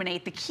 to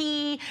illuminate the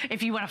key,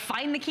 if you want to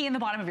find the key in the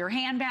bottom of your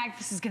handbag,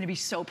 this is going to be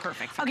so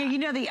perfect for that. You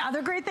know the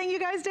other great thing you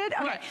guys did?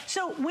 Okay,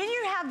 so when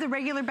you have the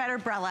regular bed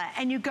umbrella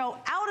and you go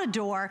out a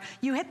door,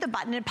 you hit the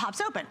button, it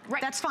pops open.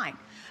 That's fine.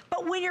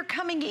 But when you're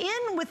coming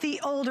in with the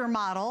older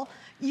model,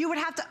 you would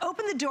have to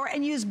open the door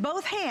and use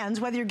both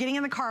hands, whether you're getting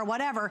in the car or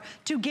whatever,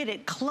 to get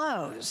it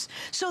closed.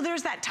 So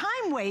there's that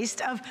time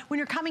waste of when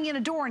you're coming in a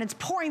door and it's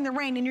pouring the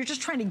rain and you're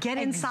just trying to get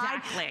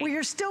inside, where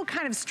you're still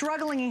kind of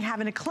struggling and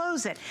having to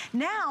close it.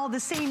 Now, the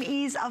same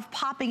ease of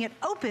popping it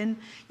open,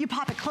 you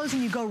pop it closed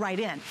and you go right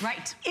in.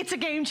 It's a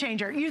game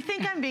changer. You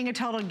think I'm being a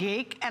total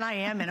geek, and I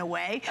am in a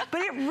way,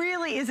 but it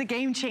really is a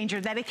game changer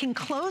that it can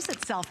close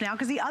itself now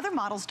because the other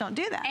models don't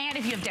do that. And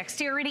if you have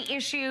dexterity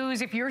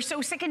issues, if you're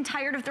so sick and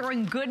tired of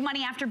throwing good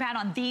money after bad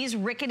on these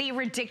rickety,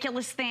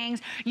 ridiculous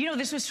things, you know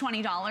this was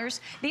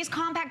 $20. These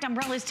compact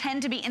umbrellas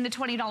tend to be in the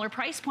 $20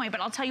 price point, but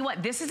I'll tell you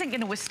what, this isn't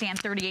gonna withstand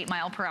 38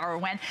 mile per hour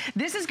wind.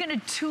 This is gonna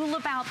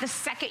tulip out the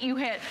second you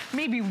hit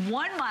maybe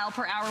 1 mile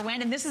per hour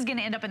wind, and this is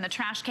gonna end up in the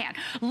trash can.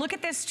 Look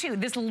at this too,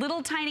 this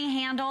little tiny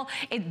handle,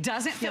 it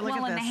doesn't fit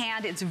well in the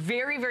hand. It's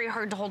very, very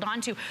hard to hold on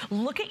to.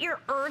 Look at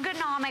your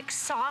ergonomic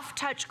soft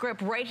touch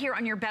grip right here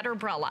on your bed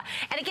umbrella.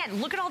 And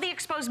again, look at all the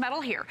exposed metal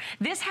here.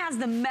 This has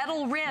the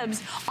metal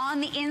ribs on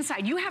the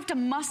inside. You have to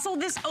muscle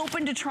this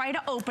open to try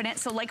to open it.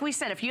 So like we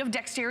said, if you have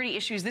dexterity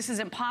issues, this is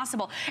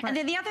impossible. And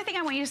then the other thing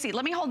I want you to see,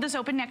 let me hold this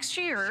open next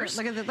to yours.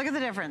 Look at the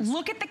difference.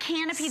 Look at the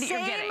canopy that you're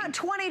getting. Same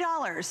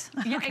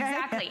 $20. Yeah,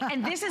 exactly.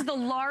 And this is the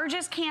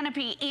largest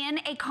canopy in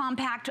a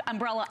compact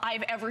umbrella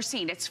I've ever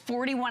seen. It's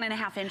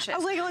 41.5 inches.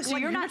 So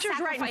you're not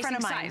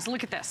sacrificing size.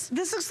 Look at this.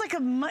 This looks like a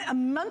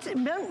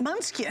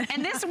munchkin.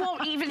 And this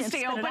won't even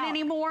stay open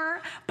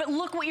anymore. But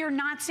look what you're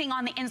not seeing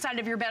on the inside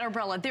of your bed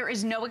umbrella. There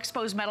is no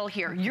exposed metal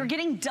here. You're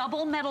getting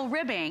double metal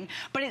ribbing,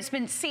 but it's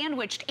been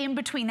sandwiched in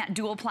between that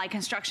dual ply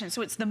construction.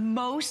 So it's the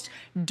most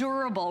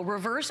durable,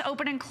 reverse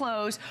open and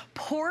close,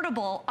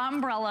 portable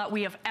umbrella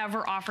we have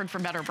ever offered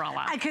from Bed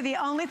Umbrella. The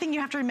only thing you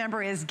have to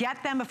remember is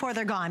get them before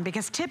they're gone,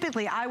 because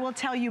typically, I will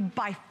tell you,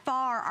 by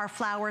far our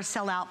flowers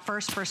sell out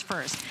first.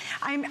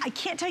 I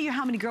can't tell you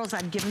how many girls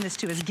I've given this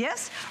to as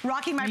gifts.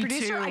 Rocky, my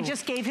producer, I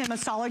just gave him a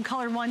solid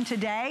colored one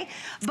today.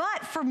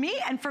 But for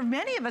me and for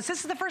many of us,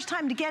 this is the first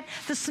time to get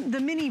the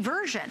mini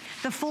version,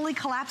 the fully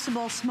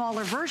collapsible,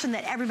 smaller version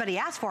that everybody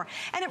asked for.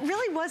 And it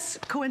really was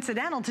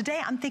coincidental.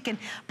 Today, I'm thinking,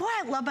 boy,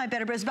 I love my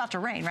bed umbrella. It's about to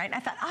rain, right? And I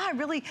thought,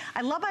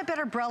 I love my bed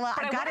umbrella.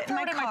 I've got it in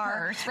my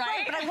car. Purse,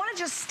 right? But I want to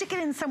just stick it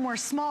in somewhere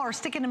small or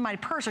stick it in my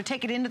purse or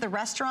take it into the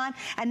restaurant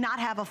and not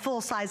have a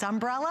full-size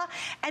umbrella.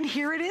 And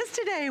here it is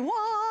today. Wah!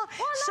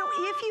 So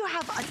if you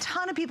have a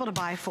ton of people to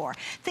buy for,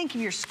 think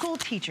of your school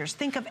teachers.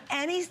 Think of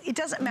any, it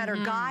doesn't matter,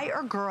 guy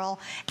or girl.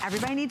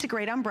 Everybody needs a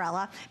great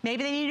umbrella.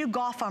 Maybe they need a new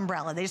golf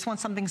umbrella. They just want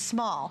something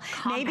small.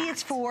 Compact. Maybe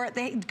it's for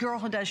the girl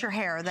who does your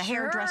hair, the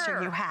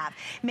hairdresser you have.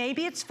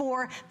 Maybe it's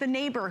for the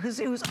neighbor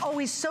who's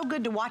always so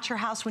good to watch your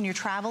house when you're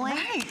traveling.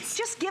 Right.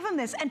 Just give them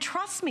this, and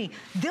trust me,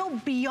 they'll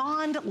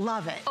beyond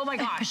love it. Oh my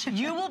gosh,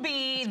 you will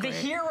be the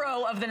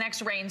hero of the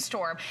next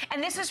rainstorm.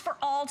 And this is for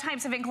all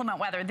types of inclement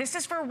weather. This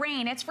is for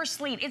rain, it's for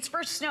sleet, it's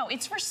for snow,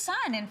 it's for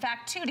sun, in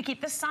fact, too, to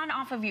keep the sun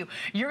off of you.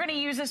 You're gonna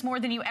use this more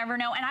than you ever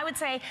know, and I would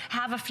say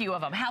have a few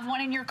of them. Have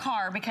one in your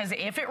car, because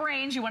if it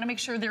rains, you wanna make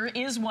sure there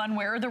is one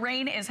where the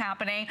rain is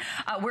happening,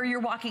 where you're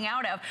walking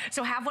out of.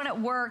 So have one at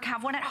work,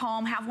 have one at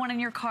home, have one in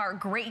your car.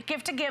 Great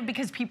gift to give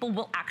because people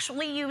will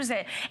actually use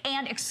it,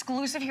 and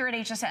exclusive here at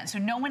HSN. So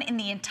no one in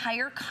the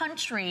entire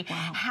country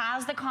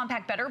has the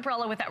compact bed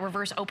umbrella with that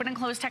reverse open and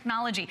close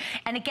technology.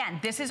 And again,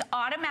 this is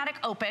automatic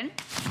open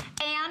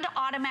and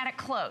automatic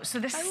close. So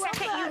the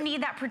second you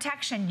need that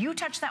protection, you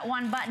touch that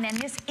one button and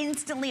this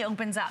instantly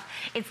opens up.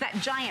 It's that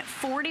giant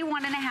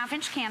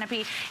 41.5-inch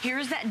canopy.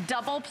 Here's that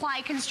double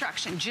ply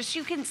construction, just so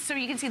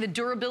you can see the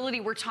durability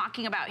we're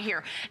talking about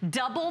here.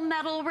 Double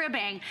metal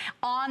ribbing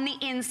on the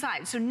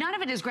inside. So none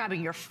of it is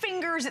grabbing your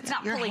fingers. It's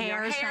not pulling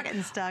your hair. Not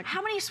getting stuck.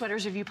 How many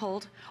sweaters have you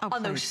pulled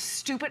on those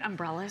stupid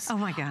umbrellas? Oh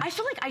my gosh. I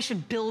feel like I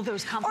should bill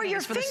those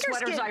companies for the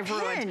sweaters I've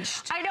ruined.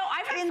 I know,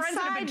 I've had friends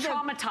that have been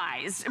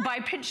traumatized by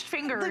pinched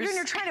fingers. When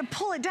you're trying to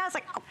pull it down, it's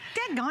like, oh,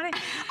 daggone it.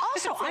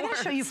 Also, I'm gonna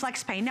show you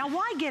FlexPay. Now,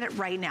 why get it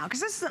right now? Because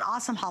this is an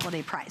awesome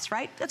holiday price,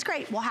 right? That's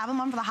great, we'll have them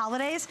on for the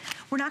holidays.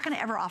 We're not gonna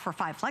ever offer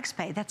 5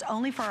 FlexPay. That's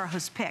only for our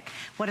host pick.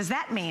 What does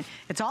that mean?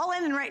 It's all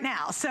in right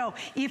now. So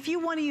if you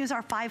wanna use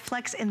our 5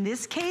 Flex in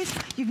this case,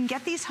 you can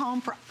get these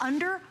home for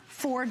under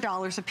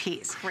 $4 a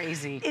piece.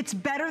 Crazy. It's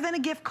better than a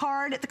gift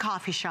card at the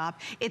coffee shop.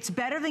 It's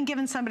better than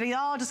giving somebody,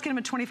 oh, just give them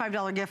a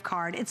 $25 gift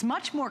card. It's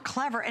much more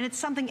clever, and it's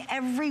something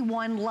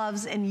everyone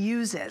loves and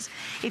uses.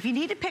 If you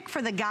need to pick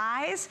for the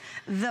guys,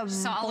 the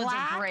solids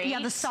black, are great. Yeah,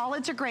 the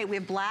solids are great. We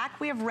have black,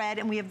 we have red,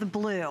 and we have the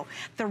blue.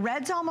 The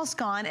red's almost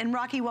gone. And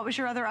Rocky, what was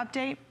your other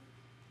update?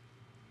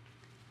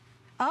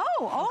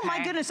 Oh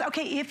my goodness.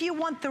 Okay, if you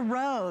want the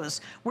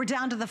rose, we're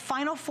down to the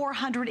final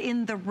 400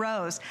 in the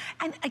rose.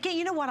 And again,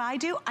 you know what I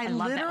do? I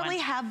literally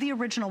have the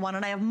original one,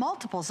 and I have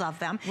multiples of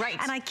them. Right.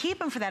 And I keep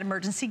them for that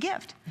emergency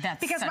gift.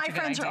 That's because such my a good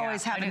friends are idea.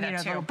 always having,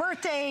 little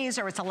birthdays,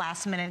 or it's a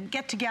last minute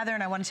get together,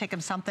 and I want to take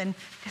them something.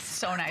 It's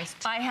so nice.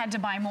 I had to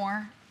buy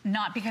more.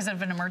 Not because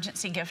of an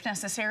emergency gift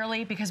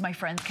necessarily, because my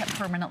friends kept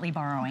permanently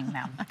borrowing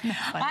them.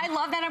 I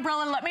love that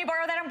umbrella. Let me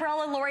borrow that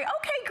umbrella, Lori.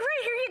 Okay,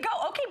 great. Here you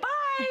go. Okay, bye.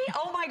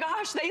 Oh my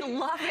gosh, they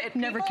love it.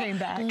 Never came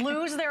back.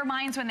 Lose their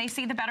minds when they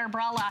see the better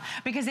umbrella,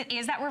 because it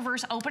is that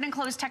reverse open and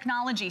close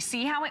technology.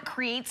 See how it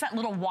creates that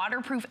little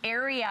waterproof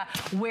area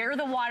where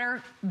the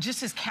water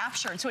just is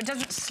captured, so it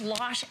doesn't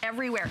slosh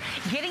everywhere.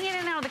 Getting in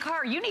and out of the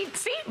car, you need,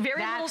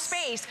 very little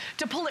space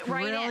to pull it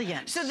right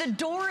in. So the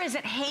door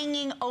isn't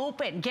hanging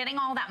open, getting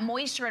all that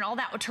moisture and all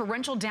that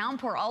torrential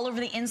downpour all over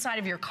the inside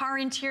of your car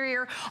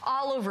interior,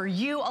 all over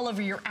you, all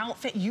over your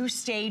outfit. You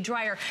stay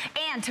drier.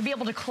 And to be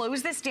able to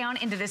close this down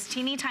into this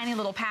teeny tiny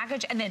little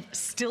package and then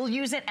still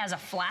use it as a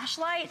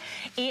flashlight,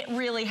 it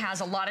really has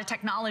a lot of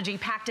technology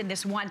packed in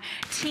this one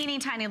teeny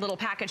tiny little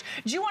package.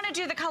 Do you want to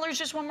do the colors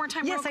just one more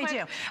time? Yes, real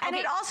quick? I do. And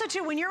it also,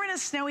 too, when you're in a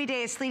snowy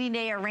day, a sleety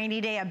day, a rainy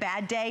day, a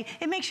bad day,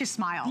 it makes you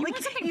smile. You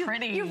want something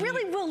pretty. You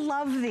really will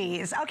love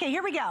these. Okay,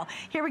 here we go.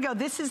 Here we go.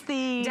 This is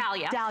the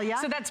Dahlia.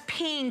 So that's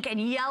pink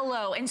and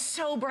yellow and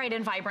so bright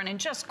and vibrant and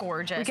just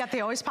gorgeous. We got the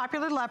always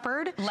popular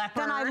leopard.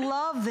 Then I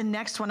love the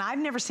next one. I've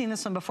never seen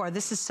this one before.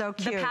 This is so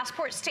cute. The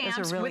passport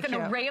stamps with an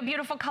array of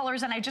beautiful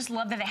colors, and I just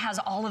love that it has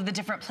all of the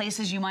different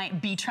places you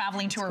might be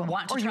traveling to or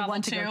want to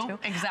travel to.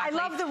 Exactly. I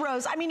love the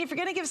rose. I mean, if you're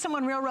going to give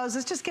someone real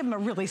roses, just give them a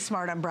really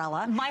smart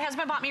umbrella. My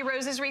husband bought me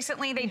roses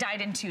recently. They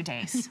died in 2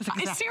 days.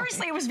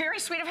 Seriously, it was very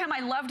sweet of him. I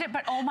loved it,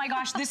 but oh my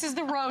gosh, this is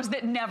the rose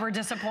that never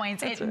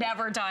disappoints. It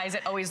never dies.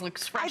 It always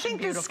looks fresh and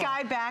beautiful. I think the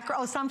sky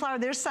background, sunflower,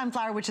 there's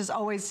sunflower, which is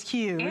always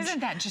huge. Isn't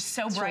that just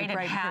so bright and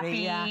happy?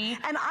 Pretty, yeah.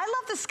 And I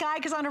love the sky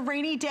because on a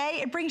rainy day,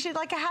 it brings you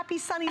like a happy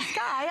sunny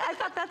sky. I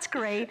thought that's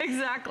great.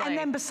 Exactly. And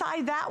then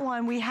beside that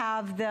one, we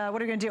have the,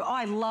 what are we going to do? Oh,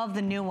 I love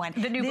the new one.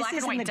 The new black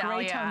and white This is in the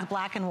gray dahlia. tones,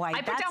 black and white.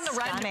 I put down the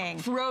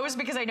red rose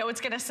because I know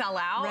it's going to sell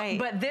out. Right.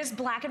 But this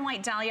black and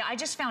white dahlia, I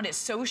just found it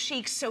so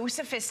chic, so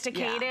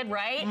sophisticated,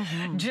 right?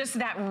 Just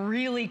that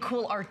really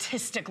cool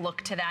artistic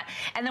look to that.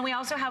 And then we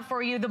also have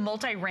for you the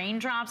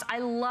multi-raindrops. I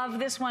love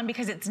this one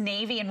because it's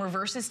navy and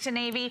reverses to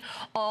navy.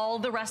 All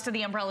the rest of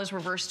the umbrella is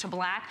reversed to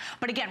black.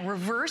 But again,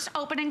 reverse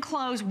open and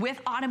close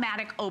with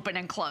automatic open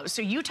and close.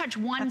 So you touch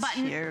one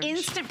button,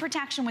 instant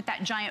protection protection with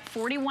that giant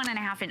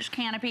 41.5-inch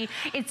canopy.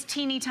 It's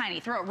teeny tiny.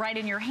 Throw it right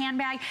in your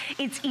handbag.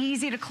 It's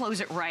easy to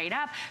close it right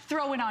up.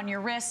 Throw it on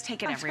your wrist.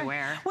 Take it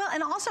everywhere. Well,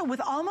 and also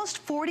with almost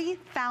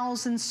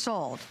 40,000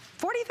 sold.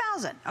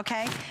 40,000,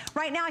 okay?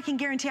 Right now, I can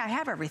guarantee I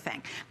have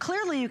everything.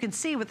 Clearly, you can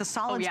see with the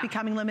solids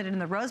becoming limited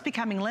and the rows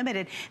becoming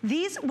limited,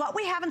 what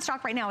we have in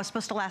stock right now is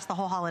supposed to last the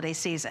whole holiday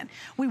season.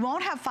 We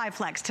won't have 5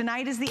 flex.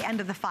 Tonight is the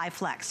end of the 5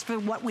 flex for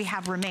what we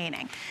have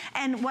remaining.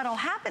 And what'll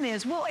happen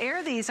is we'll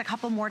air these a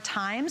couple more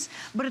times,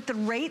 but at the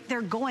rate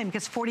they're going,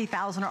 because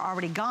 40,000 are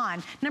already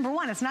gone, number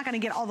one, it's not gonna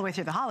get all the way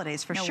through the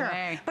holidays for sure.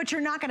 But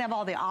you're not gonna have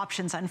all the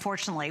options,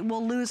 unfortunately.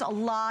 We'll lose a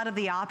lot of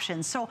the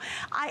options. So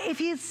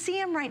if you see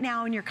them right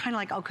now and you're kind of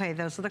like, okay,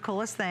 those are the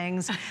coolest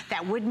things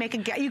that would make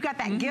you got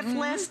that gift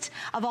list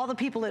of all the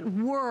people at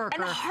work.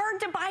 And hard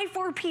to buy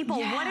for people.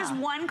 What is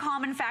one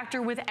common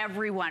factor with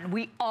everyone?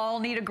 We all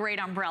need a great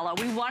umbrella.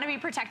 We want to be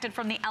protected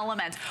from the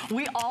elements.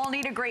 We all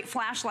need a great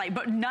flashlight,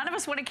 but none of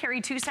us want to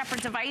carry 2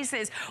 separate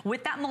devices.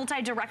 With that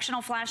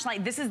multi-directional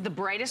flashlight, this is the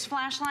brightest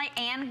flashlight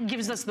and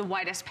gives us the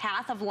widest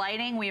path of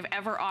lighting we have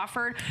ever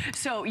offered.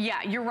 So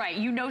yeah, you're right.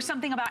 You know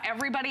something about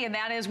everybody, and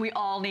that is we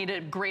all need a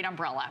great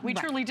umbrella. We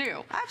truly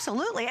do.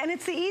 Absolutely, and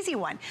it's the easy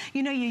one.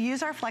 You know, you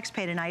use our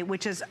FlexPay tonight,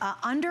 which is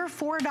under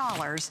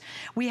 $4.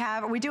 What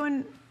are we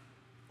doing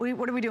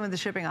with the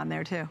shipping on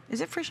there too?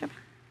 Is it free shipping?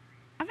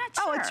 I'm not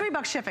sure. Oh, it's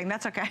 $3 shipping.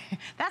 That's okay.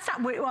 That's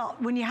not, well,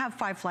 when you have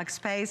 5 flex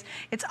pays,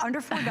 it's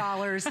under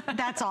 $4.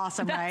 That's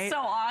awesome, right? That's so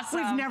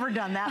awesome. We've never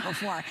done that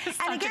before.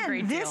 And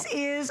again, this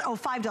is,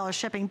 $5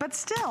 shipping, but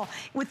still,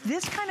 with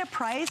this kind of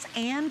price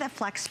and the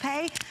flex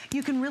pay,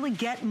 you can really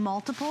get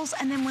multiples.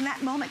 And then when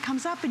that moment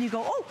comes up and you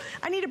go, oh,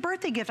 I need a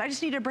birthday gift. I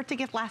just needed a birthday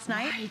gift last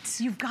night.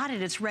 You've got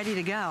it. It's ready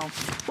to go.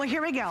 Well,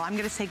 here we go. I'm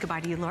going to say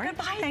goodbye to you, Lori.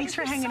 Goodbye. Thanks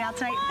for hanging out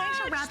tonight. Thanks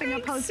for wrapping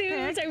up Post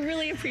Pick. I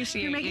really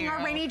appreciate You're making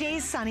our rainy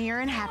days sunnier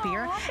and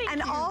happier.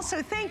 And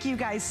also, thank you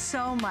guys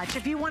so much.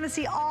 If you want to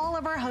see all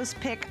of our Host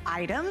Pick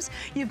items,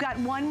 you've got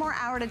 1 more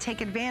hour to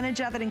take advantage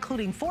of it,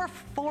 including 4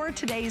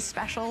 today's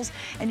specials,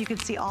 and you can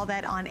see all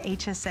that on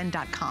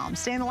hsn.com.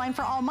 Stay on the line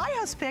for all my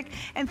Host Pick,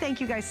 and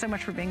thank you guys so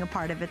much for being a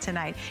part of it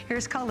tonight.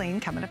 Here's Colleen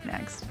coming up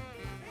next.